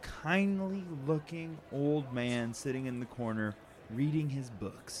a kindly looking old man sitting in the corner reading his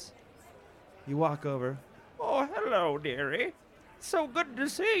books. You walk over. Oh, hello, dearie. So good to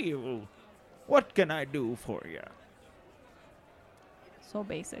see you. What can I do for you? So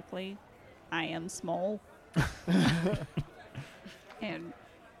basically, I am small. And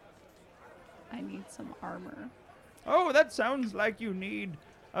I need some armor. Oh, that sounds like you need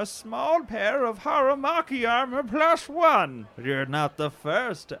a small pair of Haramaki armor +1. You're not the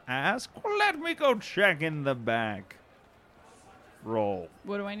first to ask. Let me go check in the back. Roll.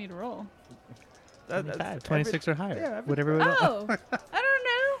 What do I need to roll? That's 26 or higher. yeah, Whatever. Oh, I don't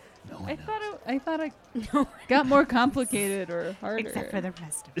know. I thought it got more complicated or harder. Except for the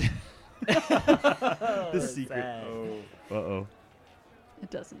rest of it. the secret. sad. Uh-oh. It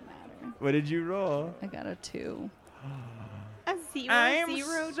doesn't matter. What did you roll? I got a 2. A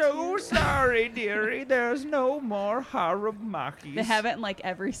zero, two. sorry, dearie. There's no more Haramakis. They have it in like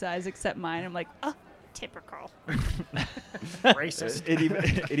every size except mine. I'm like, oh, Typical. Racist. It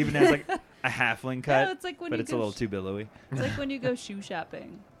even has like a halfling cut, no, it's like when but you it's a go little too billowy. It's like when you go shoe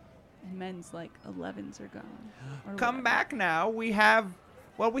shopping, and men's like 11s are gone. or Come whatever. back now. We have,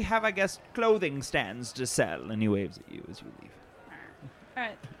 I guess, clothing stands to sell. And he waves at you as you leave. All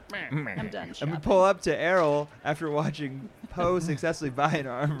right, I'm done. And we shopping. pull up to Errol after watching Poe successfully buy an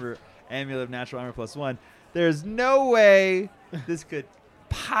amulet of natural armor +1. There's no way this could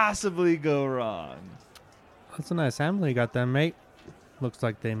possibly go wrong. That's a nice amulet you got there, mate. Looks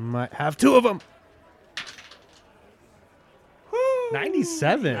like they might have 2 of them.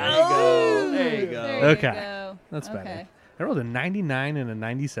 97. There you go. There you go. There you Okay. go. That's okay. better. I rolled a 99 and a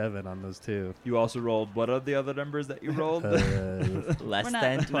 97 on those 2. You also rolled, what are the other numbers that you rolled? Less We're not-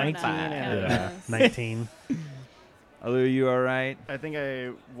 than we're not 25. counting Yeah, those. 19. Alu, you all right? I think I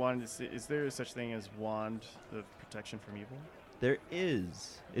wanted to see, is there such thing as Wand of Protection from Evil? There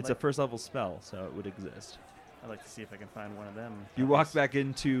is. It's a first level spell, so it would exist. I'd like to see if I can find one of them. You walk back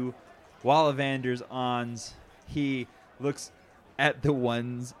into Wallavander's Ons. He looks at the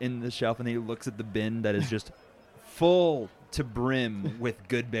ones in the shelf, and he looks at the bin that is just full to brim with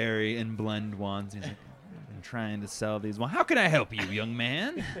Goodberry and blend wands. He's like, I've been trying to sell these. Well, how can I help you, young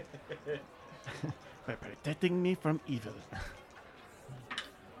man? By protecting me from evil.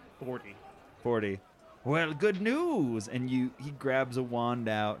 40. 40. Well, good news. And he grabs a wand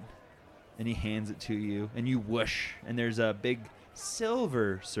out, and he hands it to you, and you whoosh, and there's a big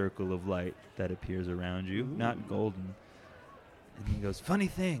silver circle of light that appears around you, not golden. And he goes, funny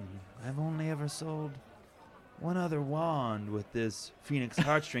thing, I've only ever sold one other wand with this phoenix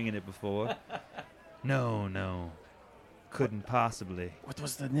heartstring in it before. No, couldn't possibly. What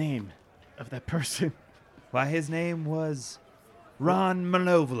was the name of that person? Why, his name was Ron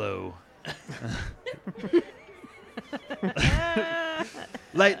Malovlo.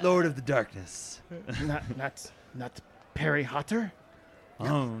 Light Lord of the Darkness. not Perry Hotter?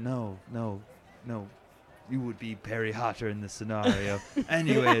 Oh, no. You would be Perry Hotter in this scenario.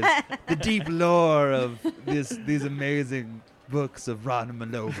 Anyways, the deep lore of these amazing books of Ron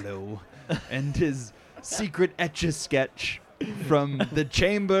Malovlo and his secret etch-a-sketch from the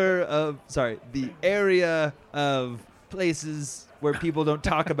the area of places where people don't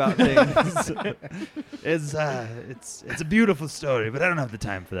talk about things. It's a beautiful story, but I don't have the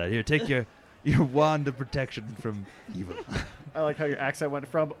time for that. Here, take your wand of protection from evil. I like how your accent went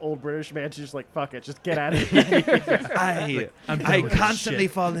from old British man to just like, fuck it, just get out of here. I constantly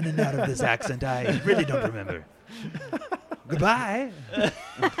fall in and out of this accent. I really don't remember. Goodbye.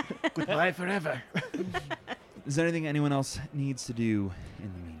 Goodbye forever. Is there anything anyone else needs to do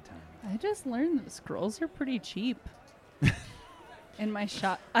in the meantime? I just learned that scrolls are pretty cheap. In my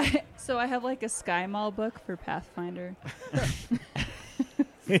shop, so I have like a Sky Mall book for Pathfinder.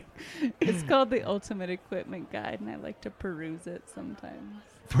 It's called the Ultimate Equipment Guide, and I like to peruse it sometimes.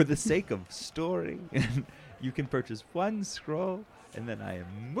 For the sake of story, you can purchase one scroll, and then I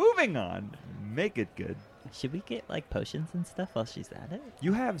am moving on. Make it good. Should we get like potions and stuff while she's at it?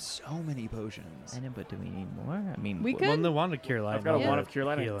 You have so many potions. I know, but do we need more? I mean, We wh- could. Well, the wand of cure light. I've got a Yeah. wand of Cure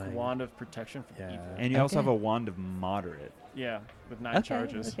Light and a Healing. wand of Protection from Yeah. evil. And you also Okay. have a wand of moderate. Yeah, with 9 okay,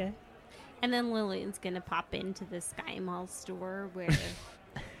 charges. Okay. And then Lillian's gonna pop into the Sky Mall store where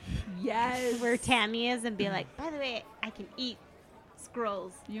Yes. where Tammy is and be like, by the way, I can eat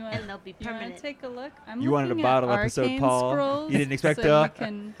scrolls You want? and they'll be You want permanent. to take a look? I'm You wanted a looking bottle at episode, arcane Paul? Scrolls, You didn't expect so to? you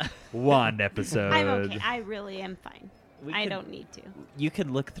can. Wand episode. I'm okay. I really am fine. We I could- don't need to. You could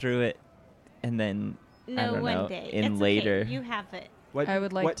look through it, and then No, don't one know, day. in It's later. Okay. You have it. What, I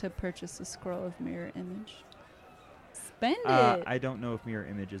would like what- to purchase a scroll of mirror image. Spend it. I don't know if mirror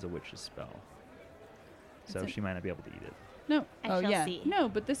image is a witch's spell, so It's a- she might not be able to eat it. No. I Oh shall yeah. see. No,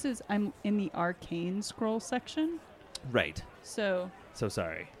 but this is I'm in the arcane scroll section, Right. so So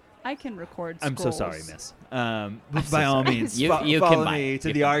sorry. I can record. I'm so scrolls. sorry, miss. I'm By so all sorry. means, You follow can buy me it. to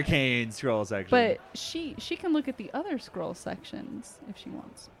You the can buy it. arcane scroll section. But she can look at the other scroll sections if she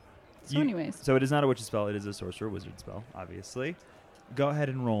wants. So You- anyways, So it is not a witch's spell. It is a sorcerer wizard spell, obviously. Go ahead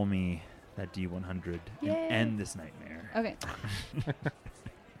and roll me that D100 and Yay. end this nightmare. okay.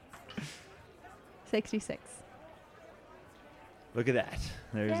 66. Look at that.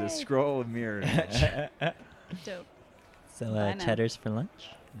 There's Yay. a scroll of mirror image. Dope. So Bye now. cheddars for lunch.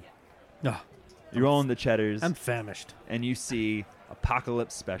 Oh, You're rolling the cheddars, I'm famished. and you see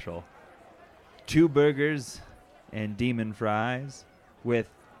Apocalypse Special. 2 burgers and demon fries with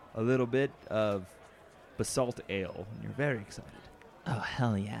a little bit of basalt ale. And you're very excited. Oh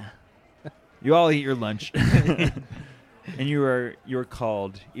hell yeah! You all eat your lunch. And you're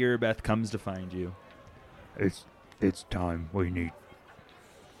called. Erebeth comes to find you. It's time. We need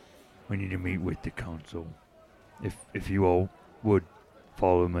to meet with the council. If you all would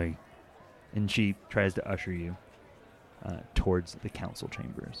follow me. And she tries to usher you towards the council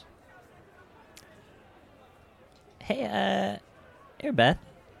chambers. Hey, Beth,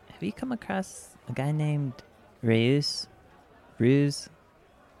 have you come across a guy named Bruce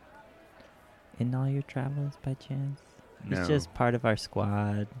in all your travels by chance? No. He's just part of our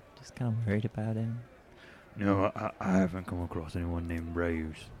squad. Just kind of worried about him. No, I haven't come across anyone named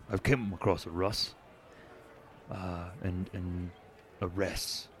Rayus. I've come across a Russ, and a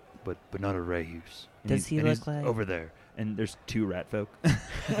Ress, but not a Rayus. Does he look like over there? And there's two rat folk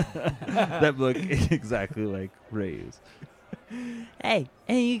that look exactly like Rayus. Hey,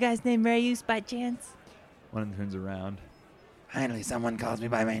 any of you guys named Rayus by chance? One of them turns around. Finally, someone calls me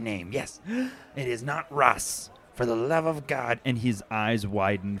by my name. Yes, it is not Russ. For the love of God. And his eyes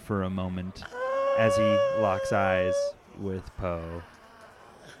widen for a moment as he locks eyes with Poe.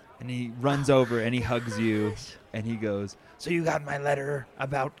 And he runs over and he hugs you and he goes, So you got my letter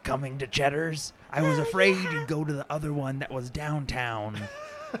about coming to Cheddar's? I was afraid you'd go to the other one that was downtown.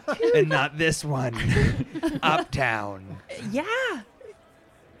 And not this one. Uptown. Yeah.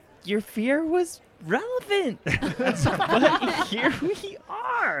 Your fear was relevant. But here we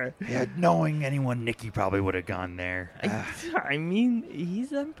are. Yeah, knowing anyone, Nikki probably would have gone there. I mean,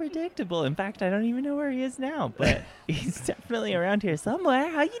 he's unpredictable. In fact, I don't even know where he is now, but he's definitely around here somewhere.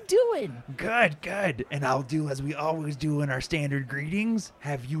 How you doing? Good. And I'll do as we always do in our standard greetings.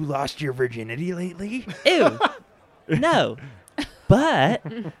 Have you lost your virginity lately? Ew. No. But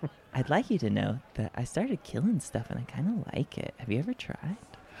I'd like you to know that I started killing stuff and I kind of like it. Have you ever tried?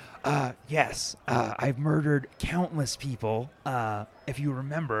 Yes. I've murdered countless people. If you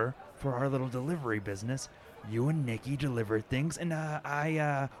remember, for our little delivery business, you and Nikki delivered things, and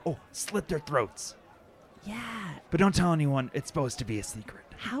I slit their throats. Yeah. But don't tell anyone. It's supposed to be a secret.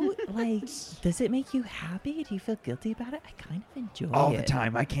 How, does it make you happy? Do you feel guilty about it? I kind of enjoy All it. the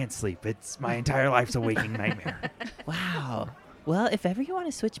time. I can't sleep. It's my entire life's a waking nightmare. Wow. Well, if ever you want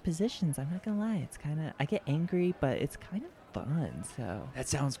to switch positions, I'm not going to lie. It's I get angry, but it's kind of fun, so. That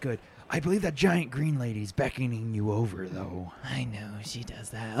sounds good. I believe that giant green lady's beckoning you over, though. I know, she does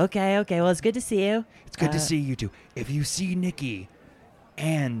that. Okay. Well, it's good to see you. It's good to see you two. If you see Nikki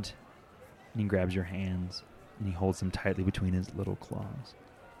and he grabs your hands and he holds them tightly between his little claws.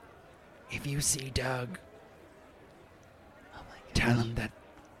 If you see Doug, Oh my God. tell him that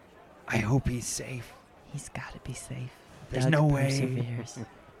I hope he's safe. He's got to be safe. There's Doug no way. perseveres.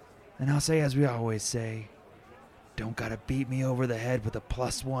 And I'll say as we always say, don't gotta beat me over the head with a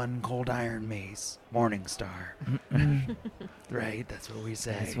 +1 cold iron mace. Morning Star. Right? That's what we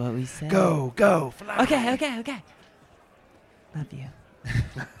say. That's what we say. Go, fly. Okay. Love you.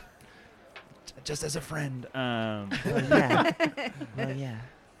 Just as a friend. Well, yeah. Well, yeah.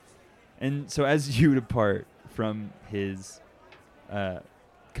 And so as you depart from his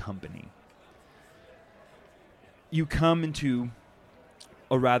company, you come into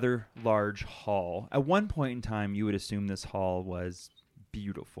a rather large hall. At one point in time, you would assume this hall was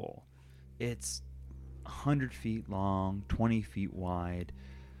beautiful. It's 100 feet long, 20 feet wide.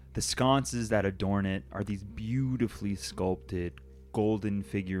 The sconces that adorn it are these beautifully sculpted golden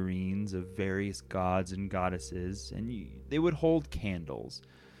figurines of various gods and goddesses, and they would hold candles.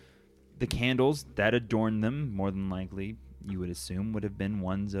 The candles that adorn them, more than likely, you would assume, would have been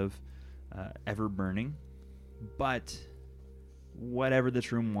ones of ever burning. But whatever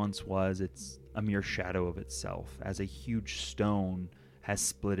this room once was, it's a mere shadow of itself, as a huge stone has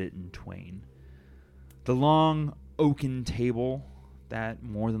split it in twain. The long oaken table that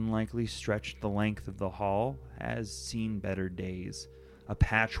more than likely stretched the length of the hall has seen better days. A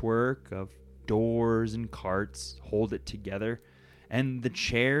patchwork of doors and carts hold it together, and the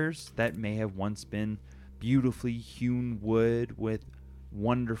chairs that may have once been beautifully hewn wood with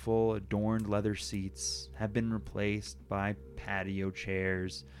wonderful adorned leather seats have been replaced by patio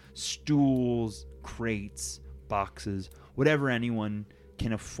chairs, stools, crates, boxes, whatever anyone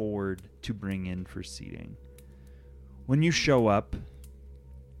can afford to bring in for seating. When you show up,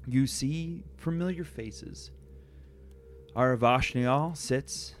 you see familiar faces. Our Vashnial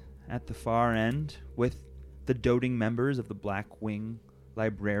sits at the far end with the doting members of the Black Wing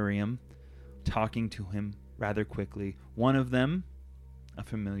Librarium talking to him rather quickly. One of them, a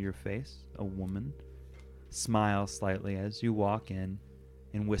familiar face, a woman, smiles slightly as you walk in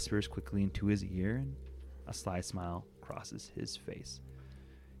and whispers quickly into his ear, and a sly smile crosses his face.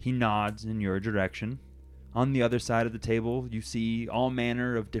 He nods in your direction, On the other side of the table, you see all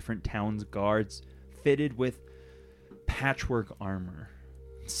manner of different towns guards fitted with patchwork armor.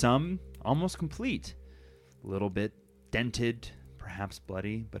 Some almost complete, a little bit dented, perhaps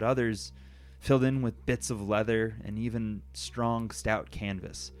bloody, but others filled in with bits of leather and even strong, stout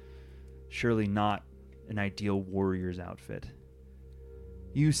canvas. Surely not an ideal warrior's outfit.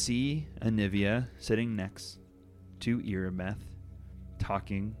 You see Anivia sitting next to Irabeth,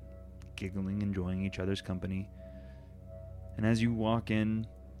 talking, giggling, enjoying each other's company. And as you walk in,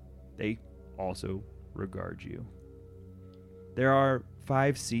 they also regard you. There are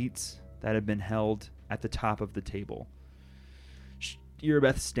 5 seats that have been held at the top of the table.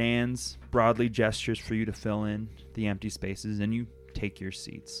 Irabeth stands, broadly gestures for you to fill in the empty spaces, and you take your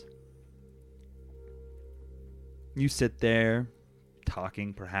seats. You sit there,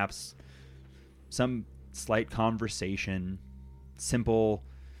 talking, perhaps some slight conversation, simple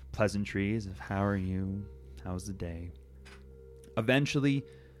pleasantries of how are you, how's the day. Eventually,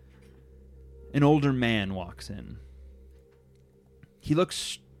 an older man walks in. He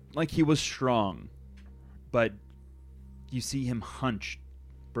looks like he was strong, but you see him hunched,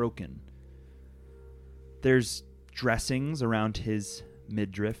 broken. There's dressings around his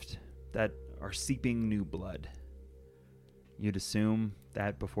midriff that are seeping new blood. You'd assume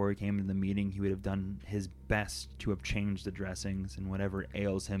that before he came to the meeting, he would have done his best to have changed the dressings, and whatever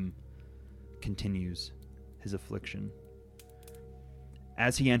ails him continues his affliction.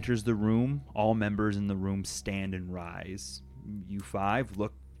 As he enters the room, all members in the room stand and rise. You 5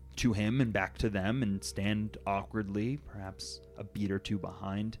 look to him and back to them and stand awkwardly, perhaps a beat or 2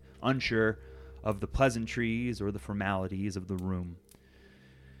 behind, unsure of the pleasantries or the formalities of the room.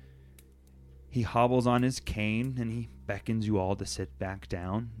 He hobbles on his cane and he beckons you all to sit back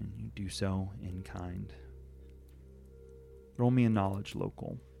down, and you do so in kind. Roll me a knowledge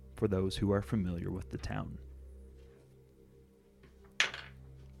local for those who are familiar with the town.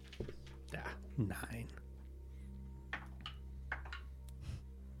 9.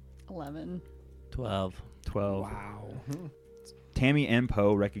 11. 12. 12. Wow. Tammy and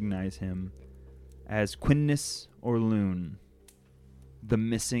Poe recognize him as Quintus Orlune, the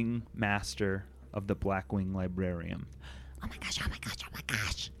missing master of the Blackwing Librarium. Oh my gosh, oh my gosh, oh my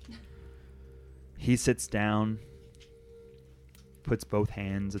gosh. He sits down, puts both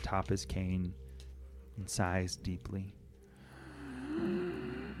hands atop his cane, and sighs deeply.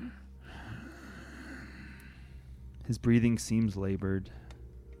 His breathing seems labored.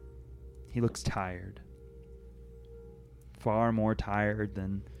 He looks tired. Far more tired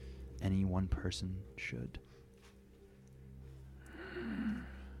than any one person should.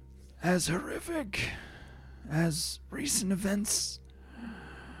 As horrific as recent events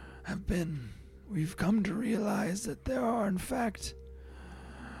have been, we've come to realize that there are, in fact,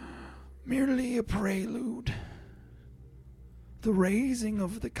 merely a prelude. The raising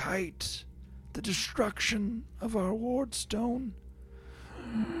of the kite, the destruction of our wardstone,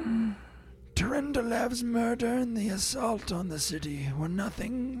 Terendalev's murder and the assault on the city were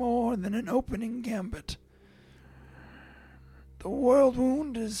nothing more than an opening gambit. The world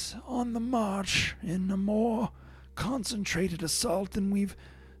wound is on the march in a more concentrated assault than we've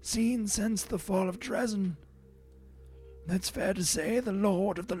seen since the fall of Dresden. It's fair to say the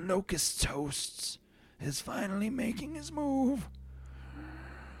Lord of the Locust's hosts is finally making his move.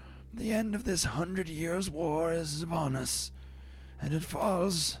 The end of this 100 years' war is upon us, and it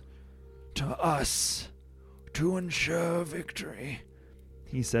falls to us to ensure victory.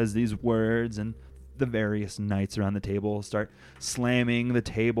 He says these words, and the various knights around the table start slamming the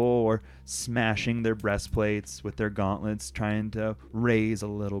table or smashing their breastplates with their gauntlets, trying to raise a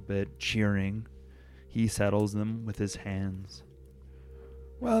little bit, cheering. He settles them with his hands.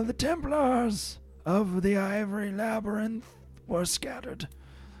 Well, the Templars of the Ivory Labyrinth were scattered.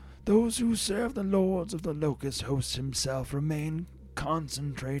 Those who serve the lords of the Locust host himself remain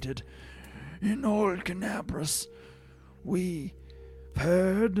concentrated in Old Canabras. We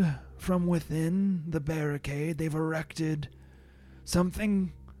heard from within the barricade they've erected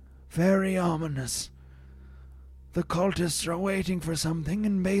something very ominous. The cultists are waiting for something,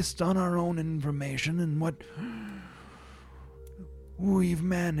 and based on our own information and what we've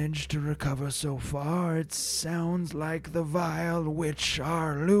managed to recover so far, it sounds like the vile witch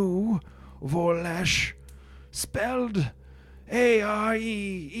Arlu Vorlesh, spelled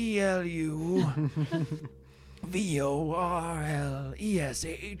Arelu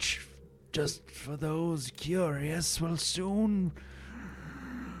Vorlesh, just for those curious, will soon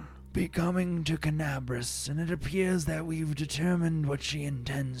be coming to Canabras, and it appears that we've determined what she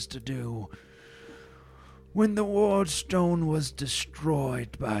intends to do. When the Ward Stone was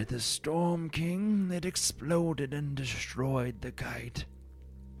destroyed by the Storm King, it exploded and destroyed the kite.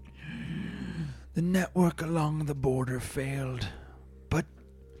 The network along the border failed, but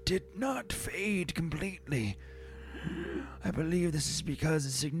did not fade completely. I believe this is because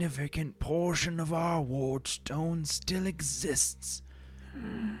a significant portion of our Ward Stone still exists.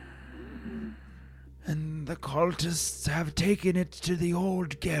 And the cultists have taken it to the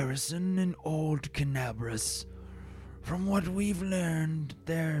old garrison in Old Canabras. From what we've learned,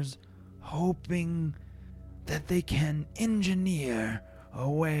 there's hoping that they can engineer a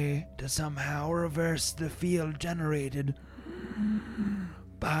way to somehow reverse the field generated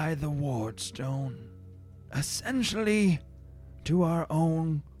by the Ward Stone. Essentially, to our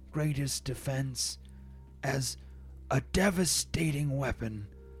own greatest defense as a devastating weapon.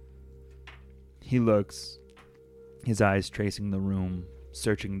 He looks, his eyes tracing the room,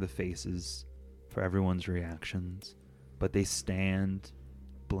 searching the faces for everyone's reactions, but they stand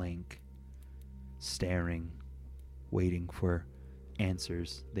blank, staring, waiting for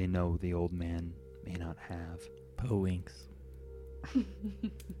answers they know the old man may not have. Poe winks.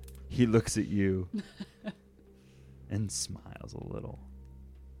 He looks at you and smiles a little.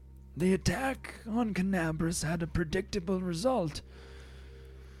 The attack on Canabras had a predictable result,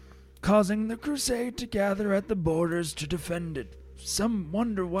 causing the Crusade to gather at the borders to defend it. Some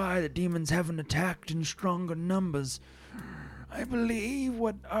wonder why the demons haven't attacked in stronger numbers. I believe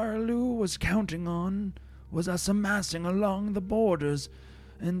what Arlu was counting on was us amassing along the borders,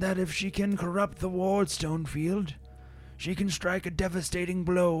 and that if she can corrupt the Wardstone field, she can strike a devastating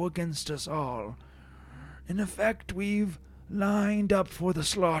blow against us all. In effect, we've lined up for the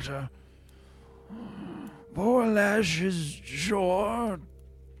slaughter. Vorlash is sure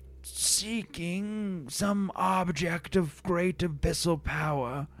seeking some object of great abyssal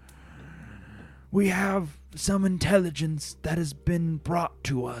power. We have some intelligence that has been brought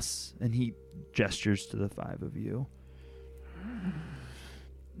to us. And he gestures to the five of you.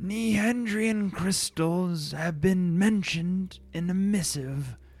 Nehendrian crystals have been mentioned in a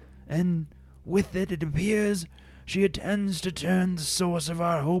missive, and with it, it appears she intends to turn the source of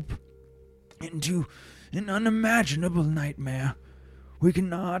our hope into an unimaginable nightmare. We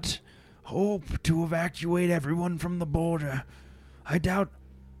cannot hope to evacuate everyone from the border. I doubt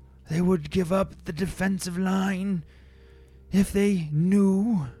they would give up the defensive line if they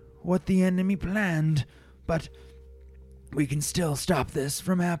knew what the enemy planned, but we can still stop this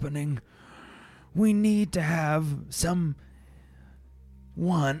from happening. We need to have some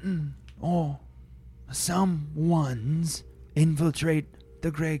ones infiltrate the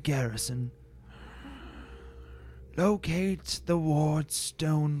Great Garrison, locate the Ward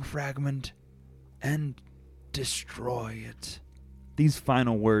Stone fragment, and destroy it. These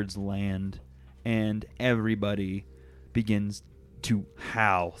final words land, and everybody begins to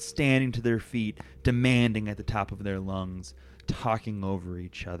howl, standing to their feet, demanding at the top of their lungs, talking over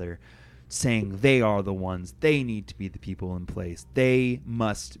each other, saying they are the ones, they need to be the people in place. They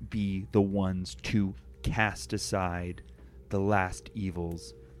must be the ones to cast aside the last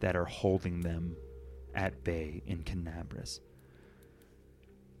evils that are holding them at bay in Canabras.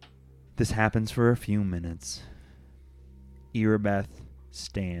 This happens for a few minutes. Erebeth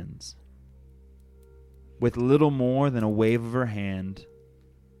stands. With little more than a wave of her hand,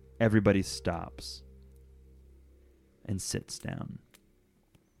 everybody stops and sits down.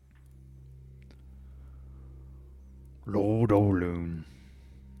 Lord Olun,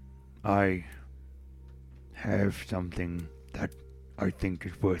 I have something that I think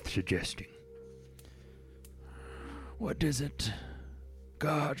is worth suggesting. What is it,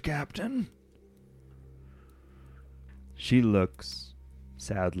 Guard Captain? She looks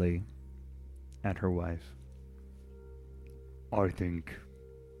sadly at her wife. I think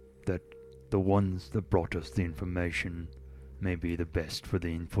that the ones that brought us the information may be the best for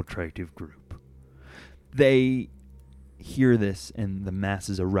the infiltrative group. They hear this, and the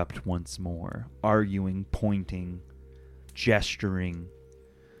masses erupt once more, arguing, pointing, gesturing,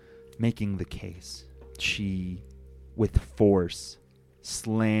 making the case. She, with force,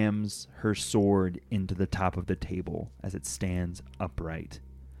 slams her sword into the top of the table as it stands upright.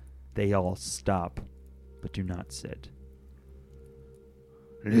 They all stop, but do not sit.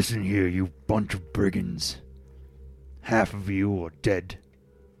 Listen here, you bunch of brigands. Half of you are dead,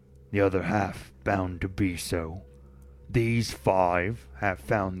 the other half bound to be so. These 5 have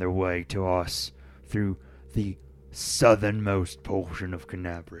found their way to us through the southernmost portion of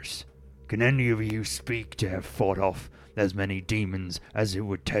Canabras. Can any of you speak to have fought off as many demons as it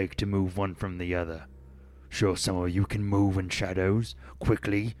would take to move one from the other? Sure, some of you can move in shadows,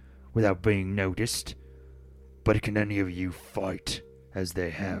 quickly, without being noticed. But can any of you fight as they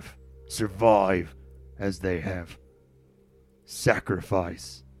have? Survive as they have?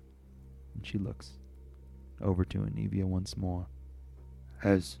 Sacrifice And she looks over to Anivia once more.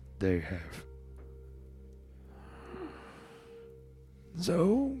 as they have?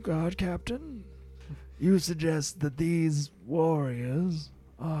 So, God Captain, you suggest that these warriors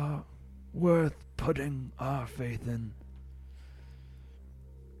are worth putting our faith in?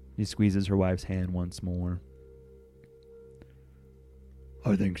 He squeezes her wife's hand once more.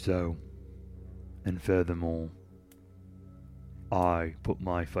 I think so. And furthermore, I put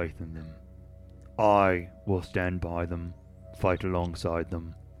my faith in them. I will stand by them, fight alongside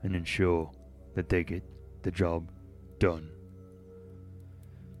them, and ensure that they get the job done.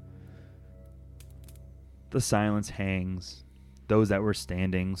 The silence hangs. Those that were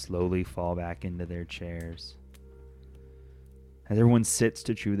standing slowly fall back into their chairs. As everyone sits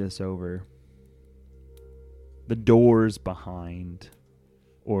to chew this over, the doors behind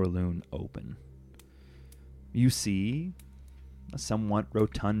Orlun open. You see a somewhat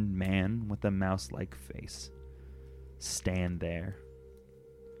rotund man with a mouse-like face stand there.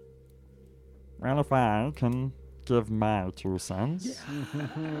 Well, if I can give my 2 cents.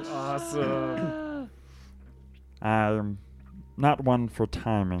 Awesome. I'm not one for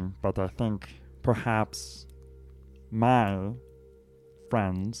timing, but I think perhaps my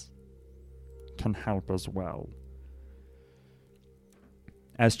friends can help as well.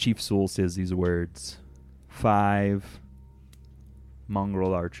 As Chief Soul says these words, 5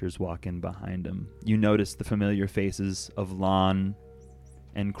 mongrel archers walk in behind him. You notice the familiar faces of Lon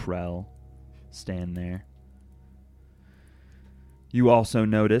and Krell stand there. You also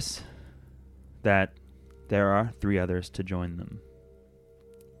notice that there are 3 others to join them.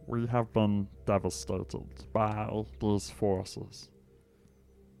 We have been devastated by these forces,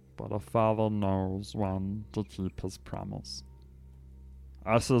 but a father knows when to keep his promise.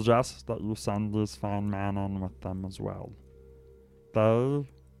 I suggest that you send these fine men in with them as well. They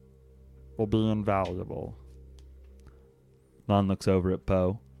will be invaluable. Lon looks over at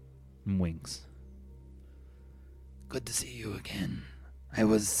Poe and winks. Good to see you again. I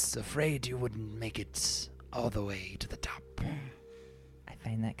was afraid you wouldn't make it all the way to the top. I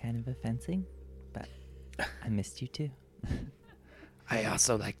find that kind of offensive, but I missed you too. I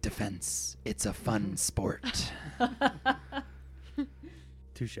also like defense. It's a fun sport.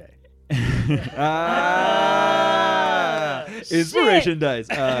 Touche. Inspiration dice.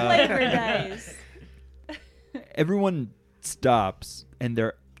 Flavor dice. Everyone stops and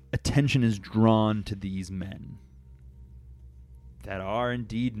their attention is drawn to these men. That are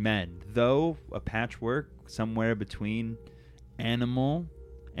indeed men, though a patchwork somewhere between animal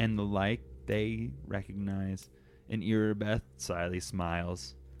and the like. They recognize, and Irabeth slyly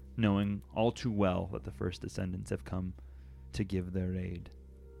smiles, knowing all too well that the first descendants have come to give their aid.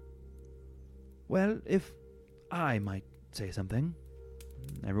 Well, if I might say something.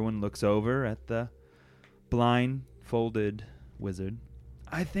 Everyone looks over at the blindfolded wizard.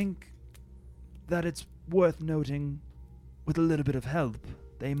 I think that it's worth noting, with a little bit of help,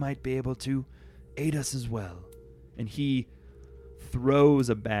 they might be able to aid us as well. And he throws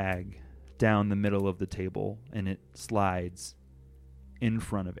a bag down the middle of the table, and it slides in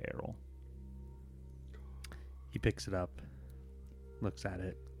front of Errol. He picks it up, looks at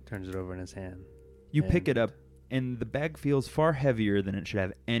it, turns it over in his hand. You pick it up, and the bag feels far heavier than it should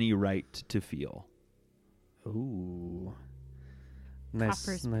have any right to feel. Ooh. Nice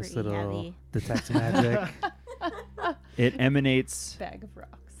Copper's nice pretty little heavy. detect magic. It emanates Bag of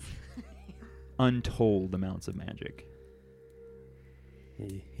rocks. untold amounts of magic.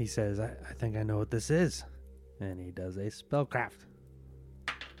 He says, I think I know what this is. And he does a spellcraft.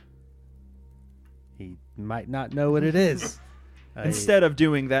 He might not know what it is. Instead of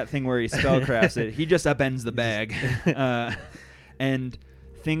doing that thing where he spellcrafts it, he just upends the bag. And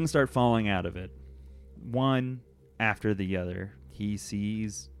things start falling out of it. One after the other. He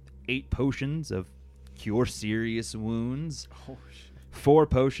sees 8 potions of cure serious wounds. Oh, shit. 4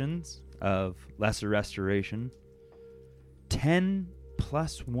 potions of lesser restoration. 10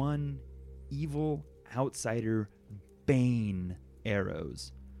 plus 1 evil outsider bane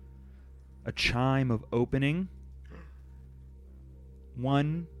arrows. A chime of opening.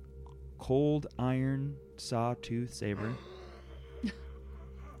 1 cold iron sawtooth saber.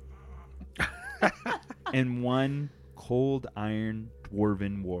 And 1 cold iron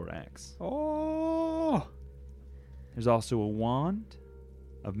dwarven war axe. Oh! There's also a wand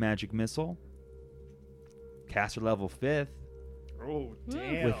of magic missile. Caster level 5th Oh,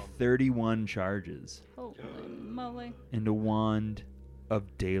 damn. with 31 charges. Holy moly. And a wand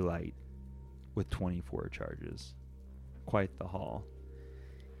of daylight with 24 charges. Quite the haul.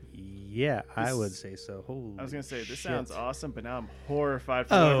 Yeah, I would say so. Holy I was gonna say this shit. sounds awesome, but now I'm horrified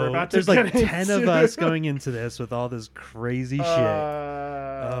for what we're Oh, about to there's like get 10 of into. us going into this with all this crazy shit.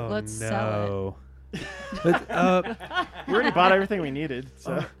 Oh Let's no! We already bought everything we needed.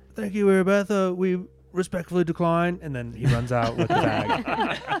 So Thank you, Arabetha. We respectfully decline. And then he runs out with the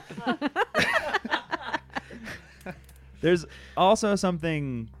bag. There's also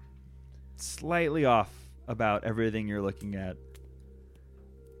something slightly off about everything you're looking at.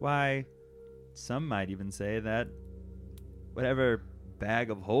 Why, some might even say that whatever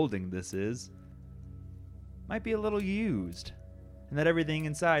bag of holding this is might be a little used, and that everything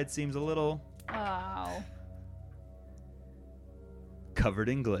inside seems a little Wow. covered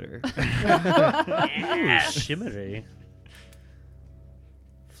in glitter. Ooh, shimmery.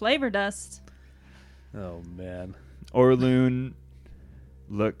 Flavor dust. Oh, man. Orlun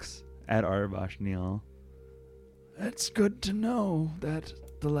looks at Arvashniel. It's good to know that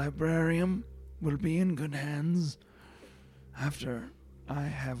the librarium will be in good hands after I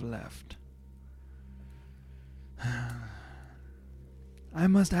have left. I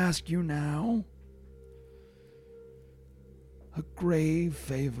must ask you now a grave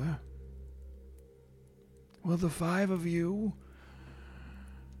favor. Will the 5 of you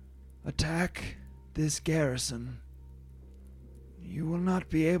attack this garrison? You will not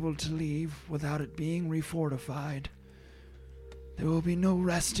be able to leave without it being refortified. There will be no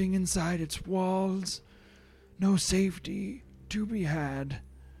resting inside its walls, no safety to be had.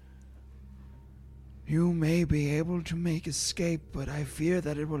 You may be able to make escape, but I fear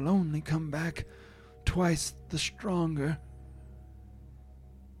that it will only come back twice the stronger.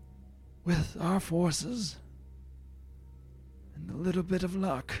 With our forces and a little bit of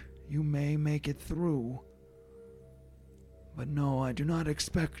luck, you may make it through. But no, I do not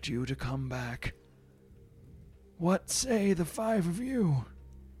expect you to come back. What say the 5 of you?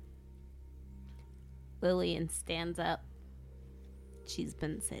 Lillian stands up. She's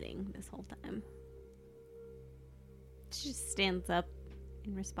been sitting this whole time. She just stands up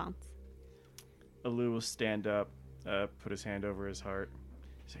in response. Alu will stand up, put his hand over his heart.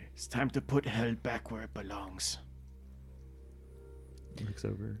 Say, it's time to put hell back where it belongs. Looks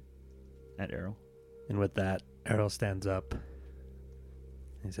over at Errol. And with that, Errol stands up.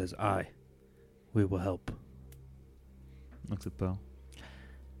 He says, we will help. Looks at Poe.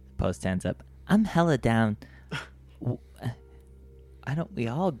 Poe stands up. I'm hella down. Why don't we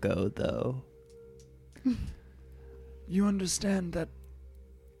all go, though? You understand that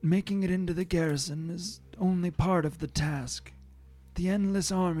making it into the garrison is only part of the task. The endless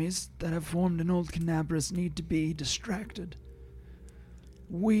armies that have formed in Old Canabras need to be distracted.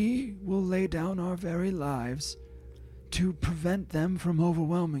 We will lay down our very lives to prevent them from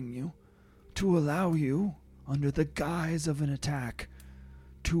overwhelming you, to allow you, under the guise of an attack,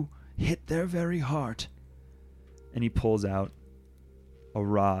 to hit their very heart. And he pulls out a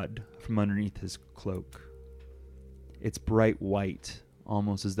rod from underneath his cloak. It's bright white,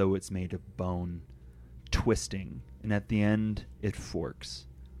 almost as though it's made of bone, twisting, and at the end it forks.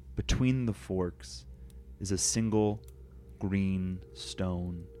 Between the forks is a single green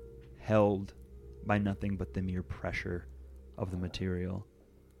stone, held by nothing but the mere pressure of the material.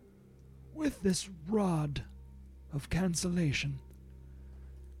 With this rod of cancellation,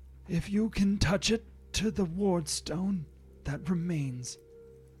 if you can touch it to the ward stone that remains,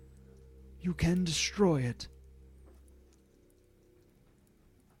 you can destroy it,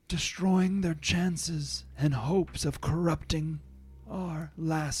 destroying their chances and hopes of corrupting our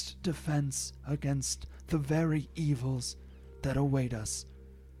last defense against the very evils that await us.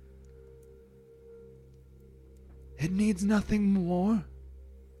 It needs nothing more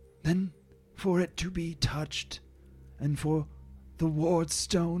than for it to be touched and for the ward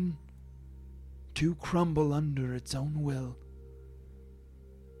stone to crumble under its own will.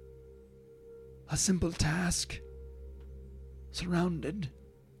 A simple task, surrounded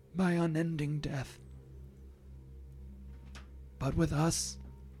by unending death. But with us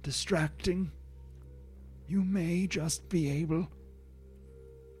distracting, you may just be able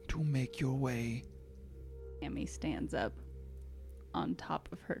to make your way. Amy stands up on top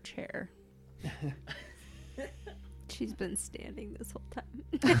of her chair. She's been standing this whole time.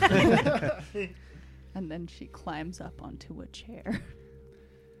 And then she climbs up onto a chair.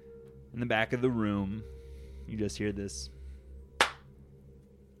 In the back of the room, you just hear this.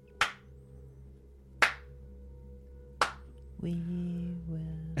 We will.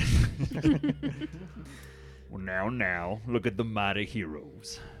 Well, now, look at the mighty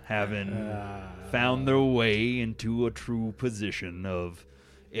heroes, having found their way into a true position of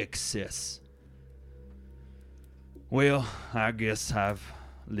excess Well, I guess I've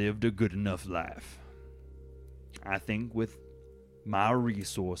lived a good enough life. I think with my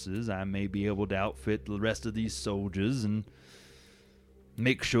resources, I may be able to outfit the rest of these soldiers and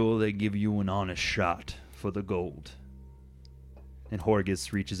make sure they give you an honest shot for the gold. And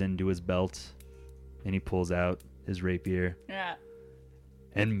Horgus reaches into his belt and he pulls out his rapier. Yeah.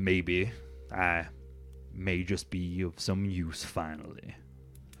 And maybe I may just be of some use finally.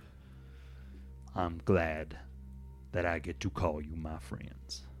 I'm glad that I get to call you my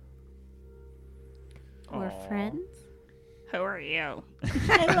friends. We're friends. Who are you?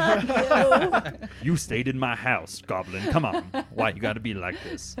 I love you. You stayed in my house, Goblin. Come on. Why you gotta be like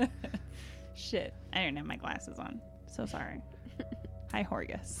this? Shit. I didn't have my glasses on. So sorry. Hi,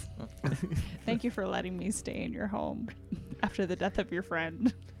 Horgus. Thank you for letting me stay in your home after the death of your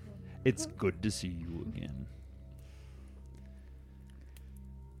friend. It's good to see you again.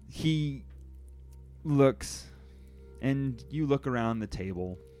 He looks, and you look around the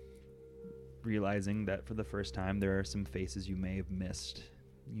table, realizing that for the first time there are some faces you may have missed.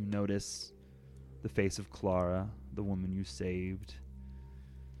 You notice the face of Clara, the woman you saved.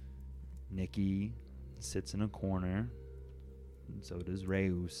 Nikki sits in a corner, and so does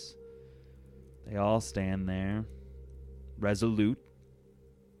Reus. They all stand there, resolute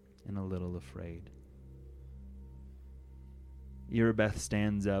and a little afraid. Irabeth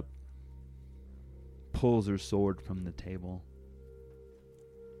stands up, pulls her sword from the table.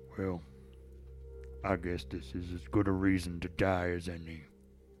 Well, I guess this is as good a reason to die as any.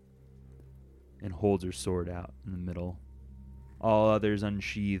 And holds her sword out in the middle. All others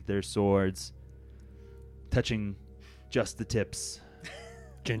unsheathe their swords, touching just the tips,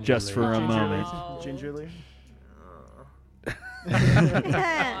 just for a moment. Gingerly. Wow.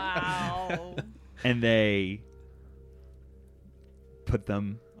 And they put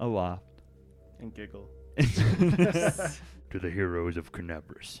them aloft. And giggle. To the heroes of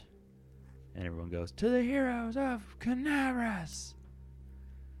Canabras. And everyone goes, to the heroes of Canabras.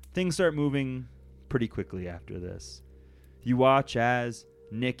 Things start moving pretty quickly after this. You watch as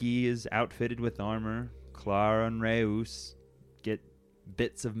Nikki is outfitted with armor. Clara and Reus get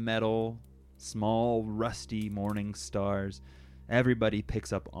bits of metal, small rusty morning stars. Everybody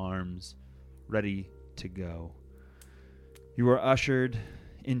picks up arms, ready to go. You are ushered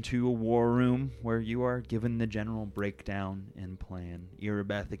into a war room where you are given the general breakdown and plan.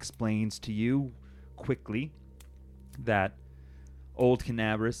 Irabeth explains to you quickly that Old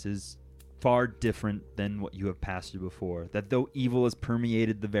Canabras is far different than what you have passed through before. That though evil has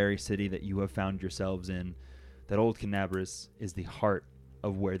permeated the very city that you have found yourselves in, that Old Canabras is the heart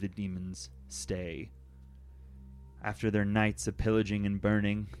of where the demons stay. After their nights of pillaging and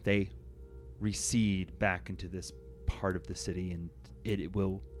burning, they recede back into this part of the city, and it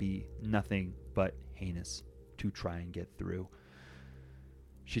will be nothing but heinous to try and get through.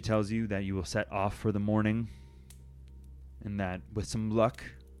 She tells you that you will set off for the morning, and that with some luck,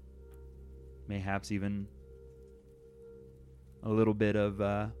 mayhaps even a little bit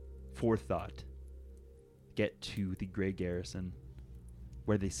of forethought, get to the Grey Garrison,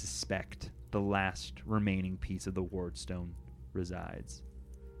 where they suspect the last remaining piece of the Wardstone resides.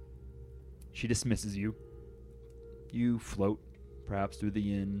 She dismisses you. You float, perhaps through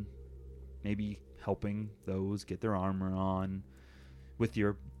the inn, maybe helping those get their armor on with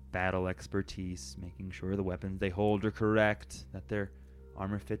your battle expertise, making sure the weapons they hold are correct, that their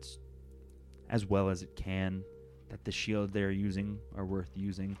armor fits as well as it can, that the shield they're using are worth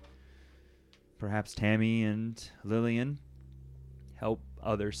using. Perhaps Tammy and Lillian help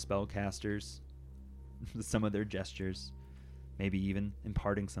other spellcasters with some of their gestures, maybe even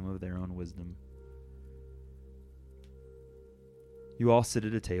imparting some of their own wisdom. You all sit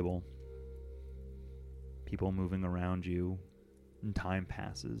at a table, people moving around you, and time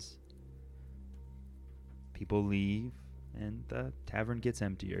passes. People leave, and the tavern gets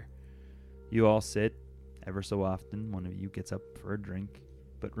emptier. You all sit. Ever so often, one of you gets up for a drink,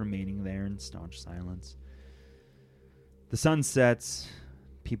 but remaining there in staunch silence. The sun sets,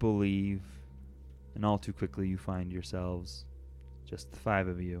 people leave, and all too quickly you find yourselves, just the five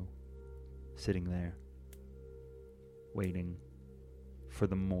of you, sitting there, waiting for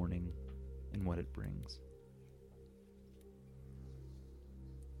the morning and what it brings.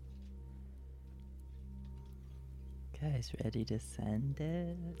 Guys, ready to send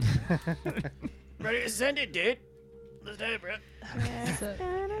it? Ready to send it, dude. Let's do it, bro. So,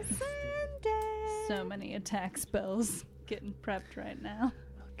 so many attack spells getting prepped right now.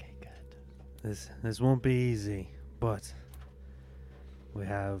 Okay, good. This won't be easy, but we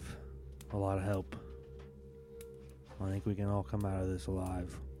have a lot of help. I think we can all come out of this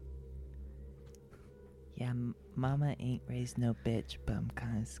alive. Yeah, Mama ain't raised no bitch, but I'm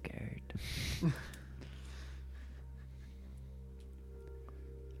kind of scared.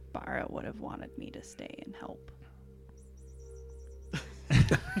 Bara would have wanted me to stay and help.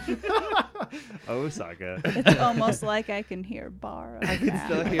 Oh, Saga. It's almost like I can hear Bara. I can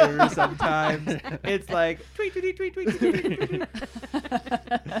still hear her sometimes. It's like tweet, tweet, tweet, tweet, tweet, tweet.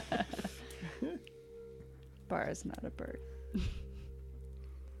 Bara's not a bird.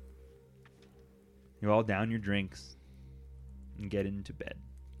 You all down your drinks and get into bed.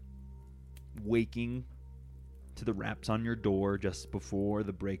 Waking to the raps on your door just before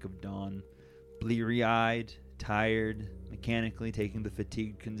the break of dawn. Bleary-eyed, tired, mechanically taking the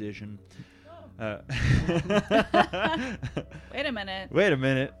fatigue condition. Wait a minute. Wait a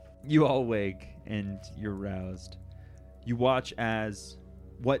minute. You all wake and you're roused. You watch as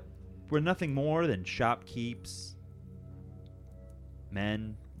what were nothing more than shopkeeps,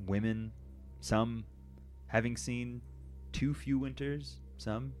 men, women, some having seen too few winters,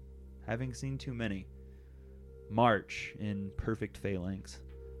 some having seen too many, march in perfect phalanx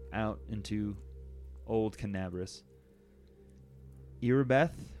out into Old Canabras.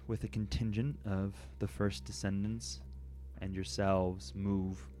 Irabeth, with a contingent of the first descendants, and yourselves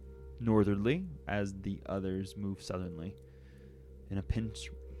move northerly as the others move southerly in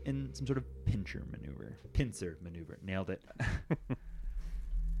some sort of pincer maneuver. Nailed it.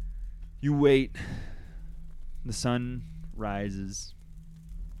 You wait. The sun rises,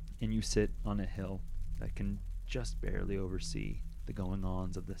 and you sit on a hill that can just barely oversee the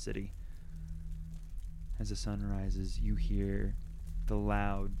going-ons of the city. As the sun rises, you hear the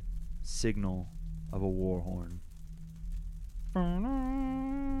loud signal of a war horn.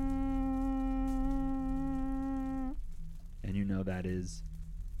 And you know that is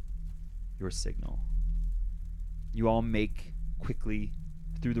your signal. You all make quickly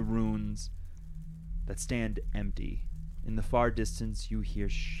through the ruins that stand empty. In the far distance, you hear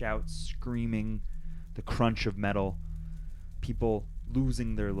shouts, screaming, the crunch of metal, people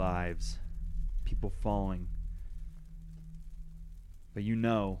losing their lives, people falling. But you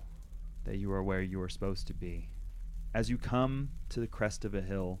know that you are where you are supposed to be. As you come to the crest of a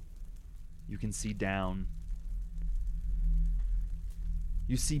hill, you can see down.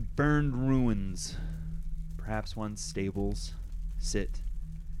 You see burned ruins, perhaps once stables, sit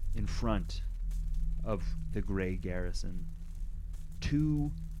in front of the gray garrison.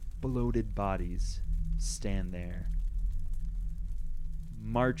 2 bloated bodies stand there,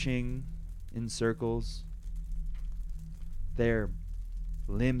 marching in circles, their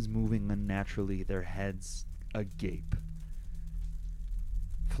limbs moving unnaturally, their heads agape.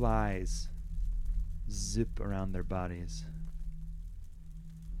 Flies zip around their bodies.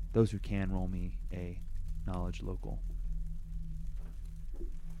 Those who can, roll me a knowledge local.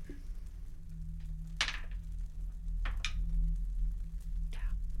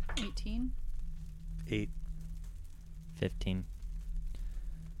 18. 8. 15.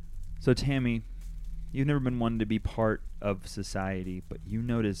 So Tammy, you've never been one to be part of society, but you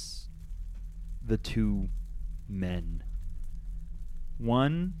notice the 2 men.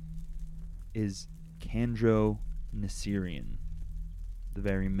 One is Kandro Nasirian, the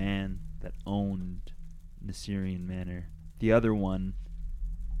very man that owned Nasirian Manor. The other one,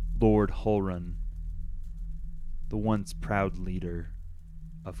 Lord Hulrun, the once proud leader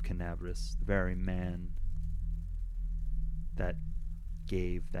of Canabras, the very man that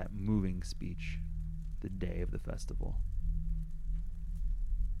gave that moving speech the day of the festival.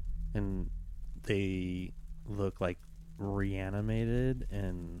 And they look like reanimated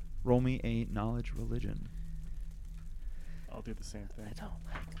and... Roll me a knowledge religion. I'll do the same thing. I don't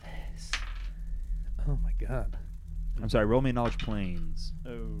like this. Oh my god. I'm sorry, roll me a knowledge planes.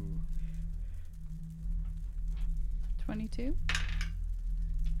 Oh. 22.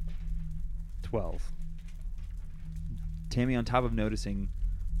 12. Tammy, on top of noticing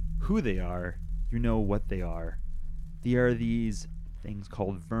who they are, you know what they are. They are these things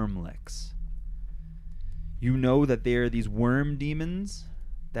called vermlix. You know that they are these worm demons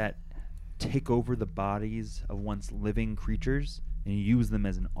that take over the bodies of once living creatures and use them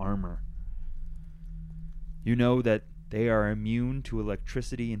as an armor. You know that they are immune to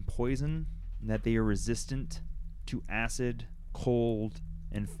electricity and poison, and that they are resistant to acid, cold,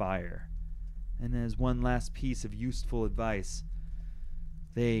 and fire. And as one last piece of useful advice,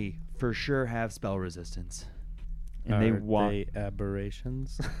 they for sure have spell resistance. And Are they they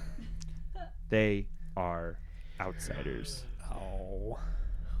aberrations? They are outsiders. Oh.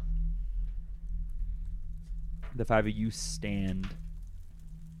 The 5 of you stand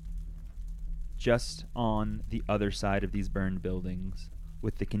just on the other side of these burned buildings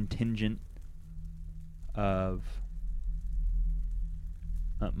with the contingent of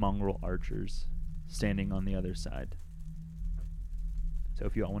mongrel archers standing on the other side. So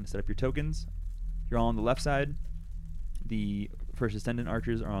if you all want to set up your tokens, you're all on the left side. The First Ascendant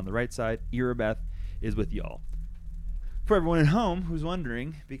archers are on the right side. Irabeth is with y'all. For everyone at home who's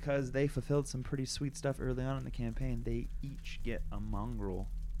wondering, because they fulfilled some pretty sweet stuff early on in the campaign, they each get a mongrel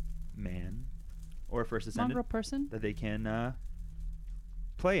man or a First Ascendant Mongrel person? that they can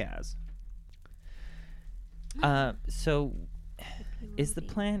play as. So is the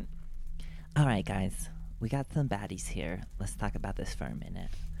plan... All right, guys. We got some baddies here. Let's talk about this for a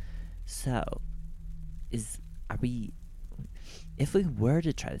minute. So, if we were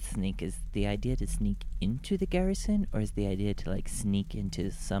to try to sneak, is the idea to sneak into the garrison, or is the idea to like sneak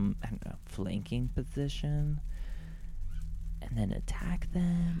into some, I don't know, flanking position and then attack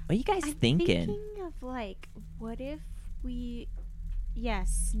them? What are you guys thinking? Thinking of like, what if we,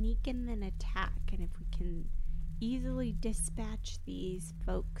 sneak and then attack, and if we can easily dispatch these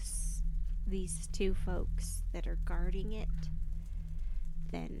two folks that are guarding it,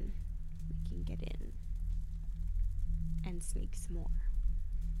 then we can get in and sneak some more.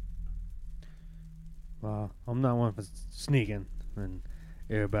 Well, I'm not one for sneaking, and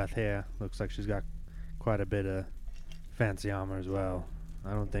Irabeth here looks like she's got quite a bit of fancy armor as well.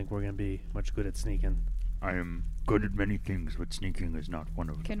 I don't think we're gonna be much good at sneaking. I am good at many things, but sneaking is not one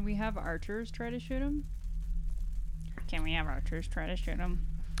of them. Can we have archers try to shoot him? I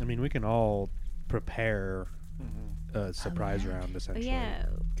mean, we can all prepare a surprise round, essentially. Yeah,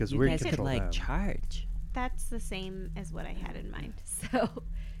 Because You we guys could control like them. charge. that's the same as what I had in mind. So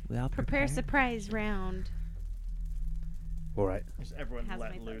We all prepare a surprise round. All right. Just everyone Has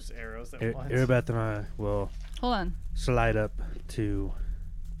let my loose arrows at once. Irabeth and I will Hold on. slide up to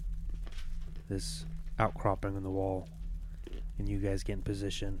this outcropping in the wall, and you guys get in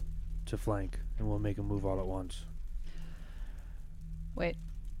position to flank, and we'll make a move all at once. Wait.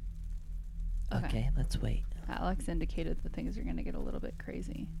 Okay, let's wait. Alex indicated that things are going to get a little bit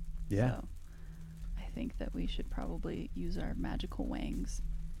crazy. Yeah. So I think that we should probably use our magical wings.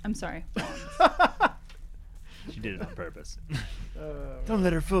 I'm sorry. She did it on purpose. Don't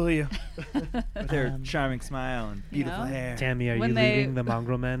let her fool you. With her charming smile and beautiful know? hair. Tammy, are When you they- leading the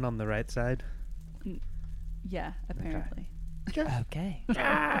mongrel men on the right side? Yeah, apparently. Okay.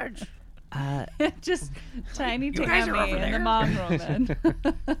 Charge! Just tiny You guys are Tammy over and the there. mongrel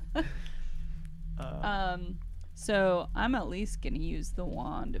men. So I'm at least going to use the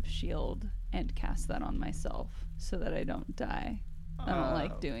wand of shield and cast that on myself so that I don't die. I don't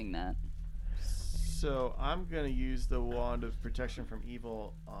like doing that. So I'm going to use the wand of protection from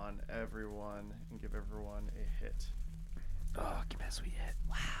evil on everyone and give everyone a hit. Oh, give me a sweet hit.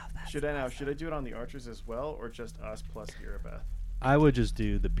 Wow, that's Should I do it on the archers as well, or just us plus Irabeth? I would just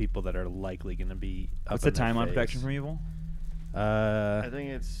do the people that are likely going to be up What's in the their time on face. protection from evil? I think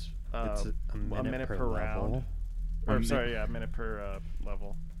it's a minute per round. level. Or, a minute per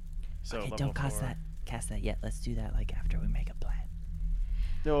level. So okay, level don't 4. cast that yet. Let's do that like after we make a plan.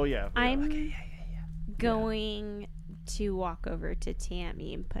 Oh yeah. I'm Okay, going to walk over to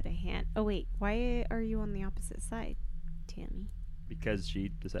Tammy and put a hand. Oh wait, why are you on the opposite side, Tammy? Because she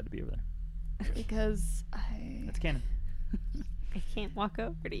decided to be over there. Because I That's canon. I can't walk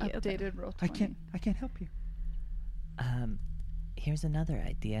over to you. updated roll 20. I can't help you. Here's another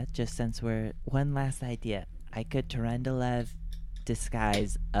idea. Just since we're one last idea, I could Tarandalev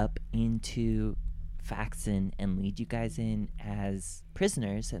disguise up into Faxon and lead you guys in as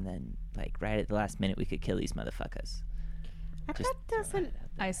prisoners, and then like right at the last minute we could kill these motherfuckers. That Just doesn't.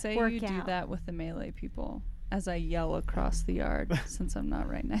 I say Work you do out. that with the melee people as I yell across the yard since I'm not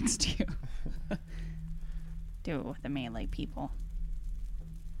right next to you. Do it with the melee people.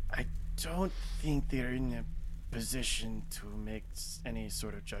 I don't think they're in a position to make any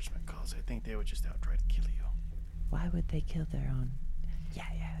sort of judgment calls. I think they would just outright kill you. Why would they kill their own? Yeah,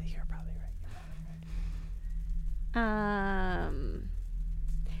 you're probably right.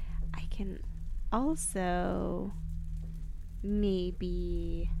 I can also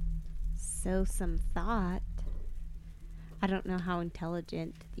maybe sow some thought. I don't know how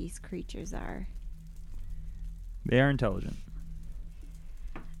intelligent these creatures are. They are intelligent.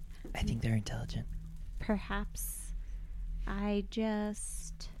 I think they're intelligent. Perhaps I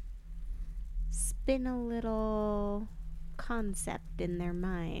just spin a little concept in their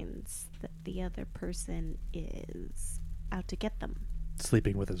minds that the other person is out to get them.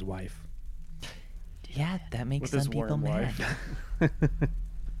 Sleeping with his wife. Yeah, that makes With his some people worm mad. wife.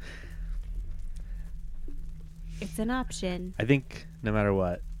 It's an option. I think no matter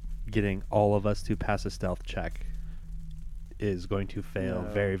what, getting all of us to pass a stealth check is going to fail No.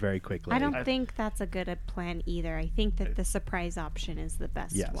 very, very quickly. I don't think that's a good plan either. I think that the surprise option is the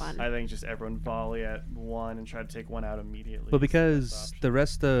best Yes. one. I think just everyone volley at one and try to take one out immediately. Well, is the best because option. the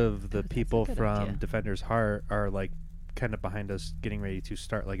rest of the That's a people good from idea. Defender's Heart are like kind of behind us, getting ready to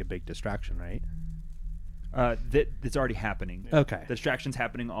start like a big distraction, right? It's already happening. Okay, The distraction's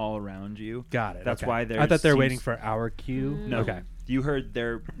happening all around you. got it. That's okay. why I there thought they were waiting seems- for our cue. Mm. No. Okay, You heard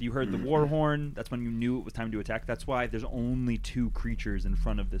the war horn. That's when you knew it was time to attack. That's why there's only 2 creatures in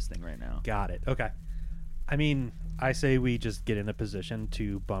front of this thing right now. got it. Okay. I mean, I say we just get in a position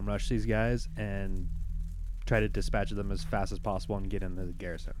to bum rush these guys and try to dispatch them as fast as possible and get in the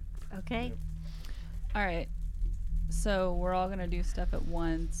garrison. Okay. All right. So we're all gonna do stuff at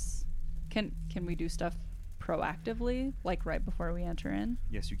once. Can we do stuff proactively, like right before we enter in?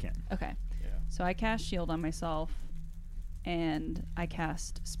 Yes, you can. Okay. Yeah. So I cast shield on myself, and I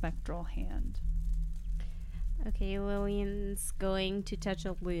cast spectral hand. Okay, Lillian's going to touch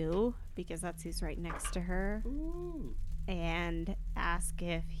a Lou because that's who's right next to her, and ask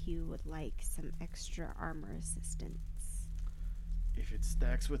if he would like some extra armor assistance. If it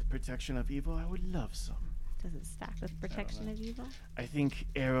stacks with protection of evil, I would love some. Does it stack with protection of evil? I think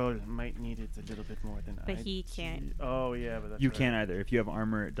Errol might need it a little bit more than I. But he can't. Oh yeah, but that's You right. can't either. If you have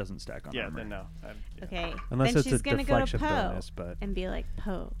armor, it doesn't stack on Yeah, armor. then no. Yeah. Okay. Unless then it's she's a gonna go to deflection Poe bonus, but and be like,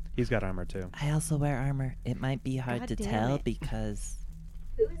 Poe. he's got armor too. I also wear armor. It might be hard God to damn tell it. because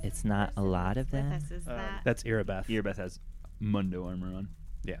it's not a lot of them. With us, is that? That's Irabeth. Earbeth has Mundo armor on.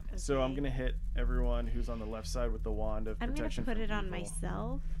 Yeah. So I'm Okay. gonna hit everyone who's on the left side with the wand of I'm gonna protection. put from it on evil.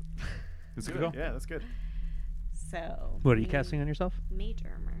 myself. That's Good good. call. Yeah, that's good. So. What are you casting on yourself? Mage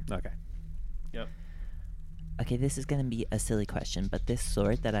armor. Okay. Yep. Okay, this is gonna be a silly question, but this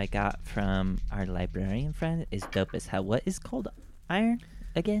sword that I got from our librarian friend is dope as hell. What is cold iron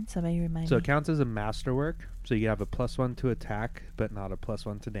again? Somebody remind So me. it counts as a masterwork. So you have a +1 to attack, but not a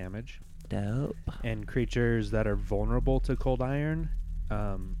 +1 to damage. Dope. And creatures that are vulnerable to cold iron,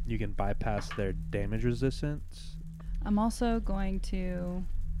 you can bypass their damage resistance. I'm also going to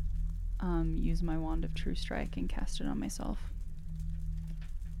use my wand of True Strike and cast it on myself.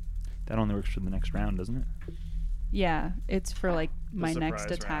 That only works for the next round, doesn't it? Yeah, it's for like my next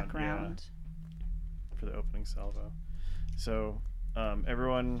surprise attack round, yeah. round. For the opening salvo. So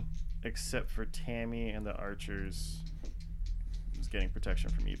everyone except for Tammy and the archers is getting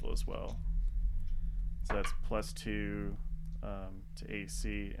protection from evil as well. So that's +2 to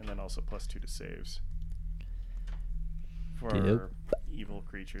AC and then also +2 to saves. For Dope. evil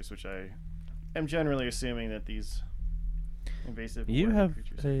creatures, which I am generally assuming that these invasive You warrior have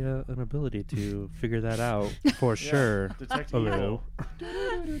creatures. an ability to figure that out for sure. Detect a evil.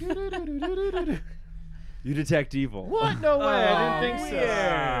 little. You detect evil. What? No way! I didn't think so.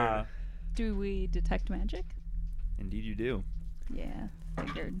 Yeah. Do we detect magic? Indeed, you do. Yeah,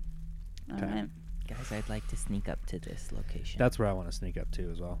 figured. All Okay. right. Guys, I'd like to sneak up to this location. That's where I want to sneak up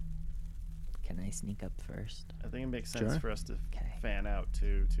to as well. Can I sneak up first? I think it makes sense Sure. for us to Okay. fan out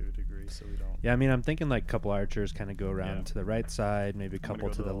to a degree, so we don't. Yeah, I mean, I'm thinking like a couple archers kind of go around Yeah. to the right side, maybe a I'm gonna couple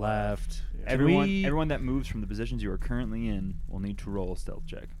go to the left. Yeah. Can Everyone, we- everyone that moves from the positions you are currently in will need to roll a stealth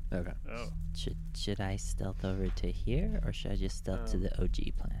check. Okay. Oh. Should I stealth over to here, or should I just stealth to the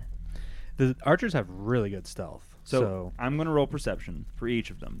OG plan? The archers have really good stealth. So, I'm going to roll perception for each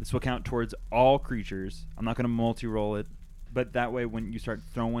of them. This will count towards all creatures. I'm not going to multi-roll it, but that way when you start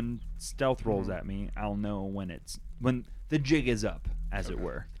throwing stealth rolls at me, I'll know when the jig is up, as it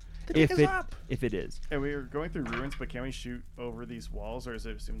were. If it is. And we are going through ruins, but can we shoot over these walls, or is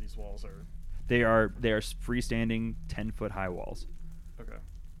it assumed these walls are They are freestanding 10-foot high walls. okay?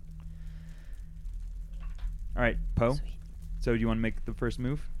 All right, Poe. Sweet. So do you want to make the first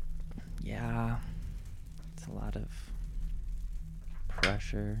move? Yeah. It's a lot of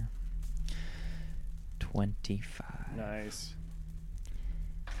pressure. 25. Nice.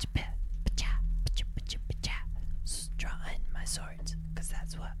 Drawing my swords, because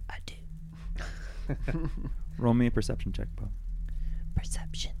that's what I do. Roll me a perception check, Poe.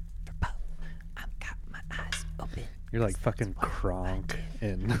 Perception for Poe. I've got my eyes open. You're like 'cause fucking that's what I Kronk do.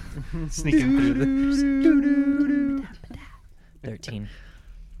 and sneaking through the. 13.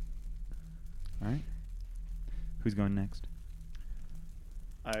 All right. Who's going next?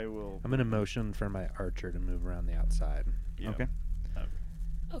 I will. I'm in a motion for my archer to move around the outside. Yeah. Okay.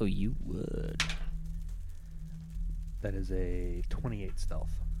 Oh, you would. That is a 28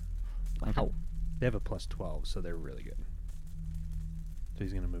 stealth. Wow. They have a +12, so they're really good. So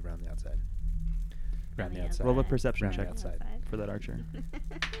he's gonna move around the outside. Around the outside. Roll a perception Round the check outside. for that archer.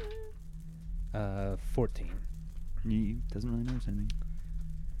 14. He doesn't really notice anything.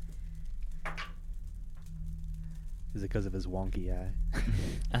 Is it because of his wonky eye?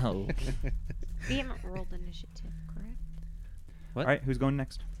 Oh. We haven't rolled initiative, correct? What? All right, who's going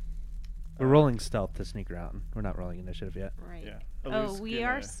next? We're rolling stealth to sneak around. We're not rolling initiative yet. Right. Yeah. Oh, Alu's we gonna-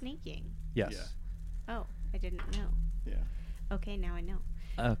 are sneaking. Yes. Oh, I didn't know. Yeah. Okay, now I know.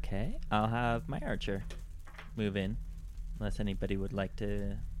 Okay, I'll have my archer move in, unless anybody would like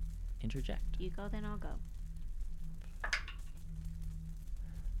to interject. You go, then I'll go.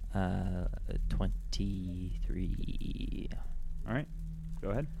 23. All right,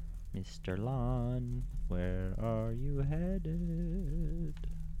 go ahead. Mr. Lon, where are you headed?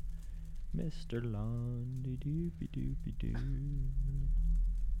 Mr. Lon, doo-doo-doo-doo.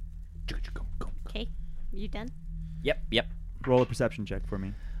 Okay, you done? Yep. Roll a perception check for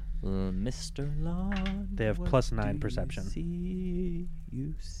me. Mr. Lon. They have what +9 do you perception. See?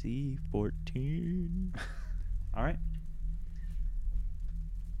 You see 14. All right.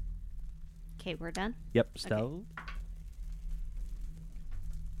 Okay, we're done. Yep. Stealth.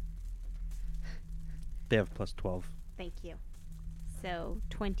 They have +12. Thank you. So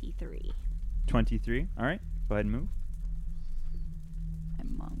 23. 23. All right, go ahead and move.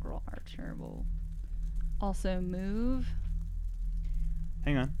 And mongrel archer will also move.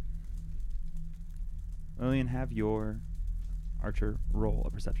 Hang on. Lillian, have your archer roll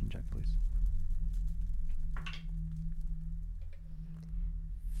a perception check, please.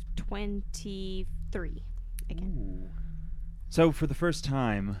 23 again. So for the first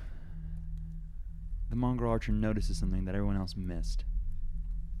time, the mongrel archer notices something that everyone else missed.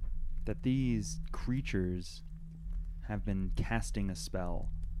 That these creatures have been casting a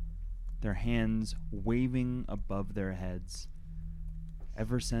spell, their hands waving above their heads,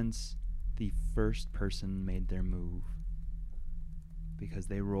 ever since the first person made their move. Because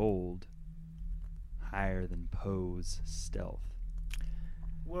they rolled higher than Poe's stealth.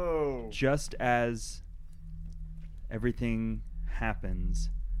 Whoa. Just as everything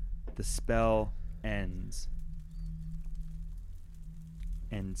happens, the spell ends.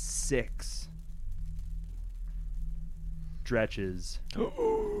 And 6 dretches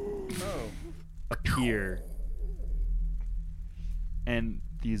appear. And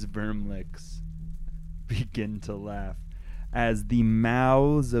these vermlicks begin to laugh as the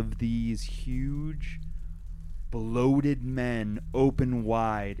mouths of these huge bloated men open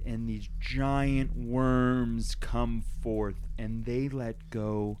wide and these giant worms come forth and they let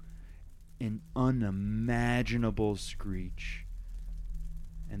go an unimaginable screech.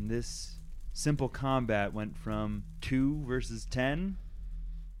 And this simple combat went from 2 versus 10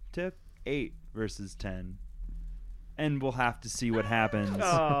 to 8 versus 10. And we'll have to see what happens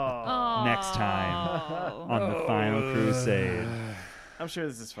next time on the final crusade. I'm sure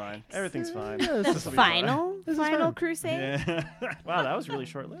this is fine. Everything's fine. Yeah, This will be fine. Final crusade? Yeah. Wow, that was really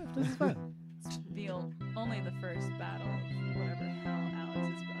short-lived. This is fun. It's only the first battle of whatever hell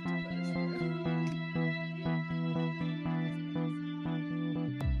Alex is about to put us through.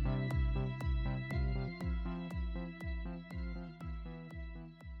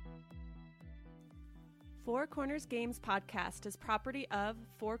 Four Corners Games podcast is property of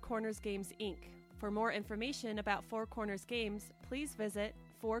Four Corners Games, Inc. For more information about Four Corners Games, please visit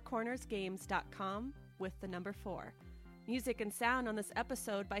fourcornersgames.com with the number 4. Music and sound on this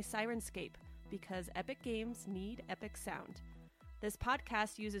episode by Sirenscape, because epic games need epic sound. This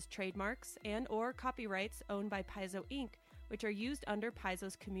podcast uses trademarks and/or copyrights owned by Paizo Inc., which are used under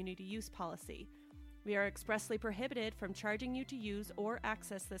Paizo's community use policy. We are expressly prohibited from charging you to use or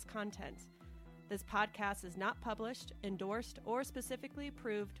access this content. This podcast is not published, endorsed, or specifically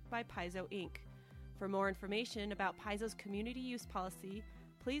approved by Paizo Inc. For more information about Paizo's community use policy,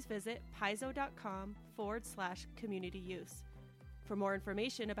 please visit paizo.com/community use. For more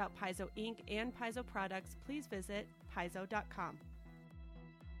information about Paizo Inc. and Paizo products, please visit paizo.com.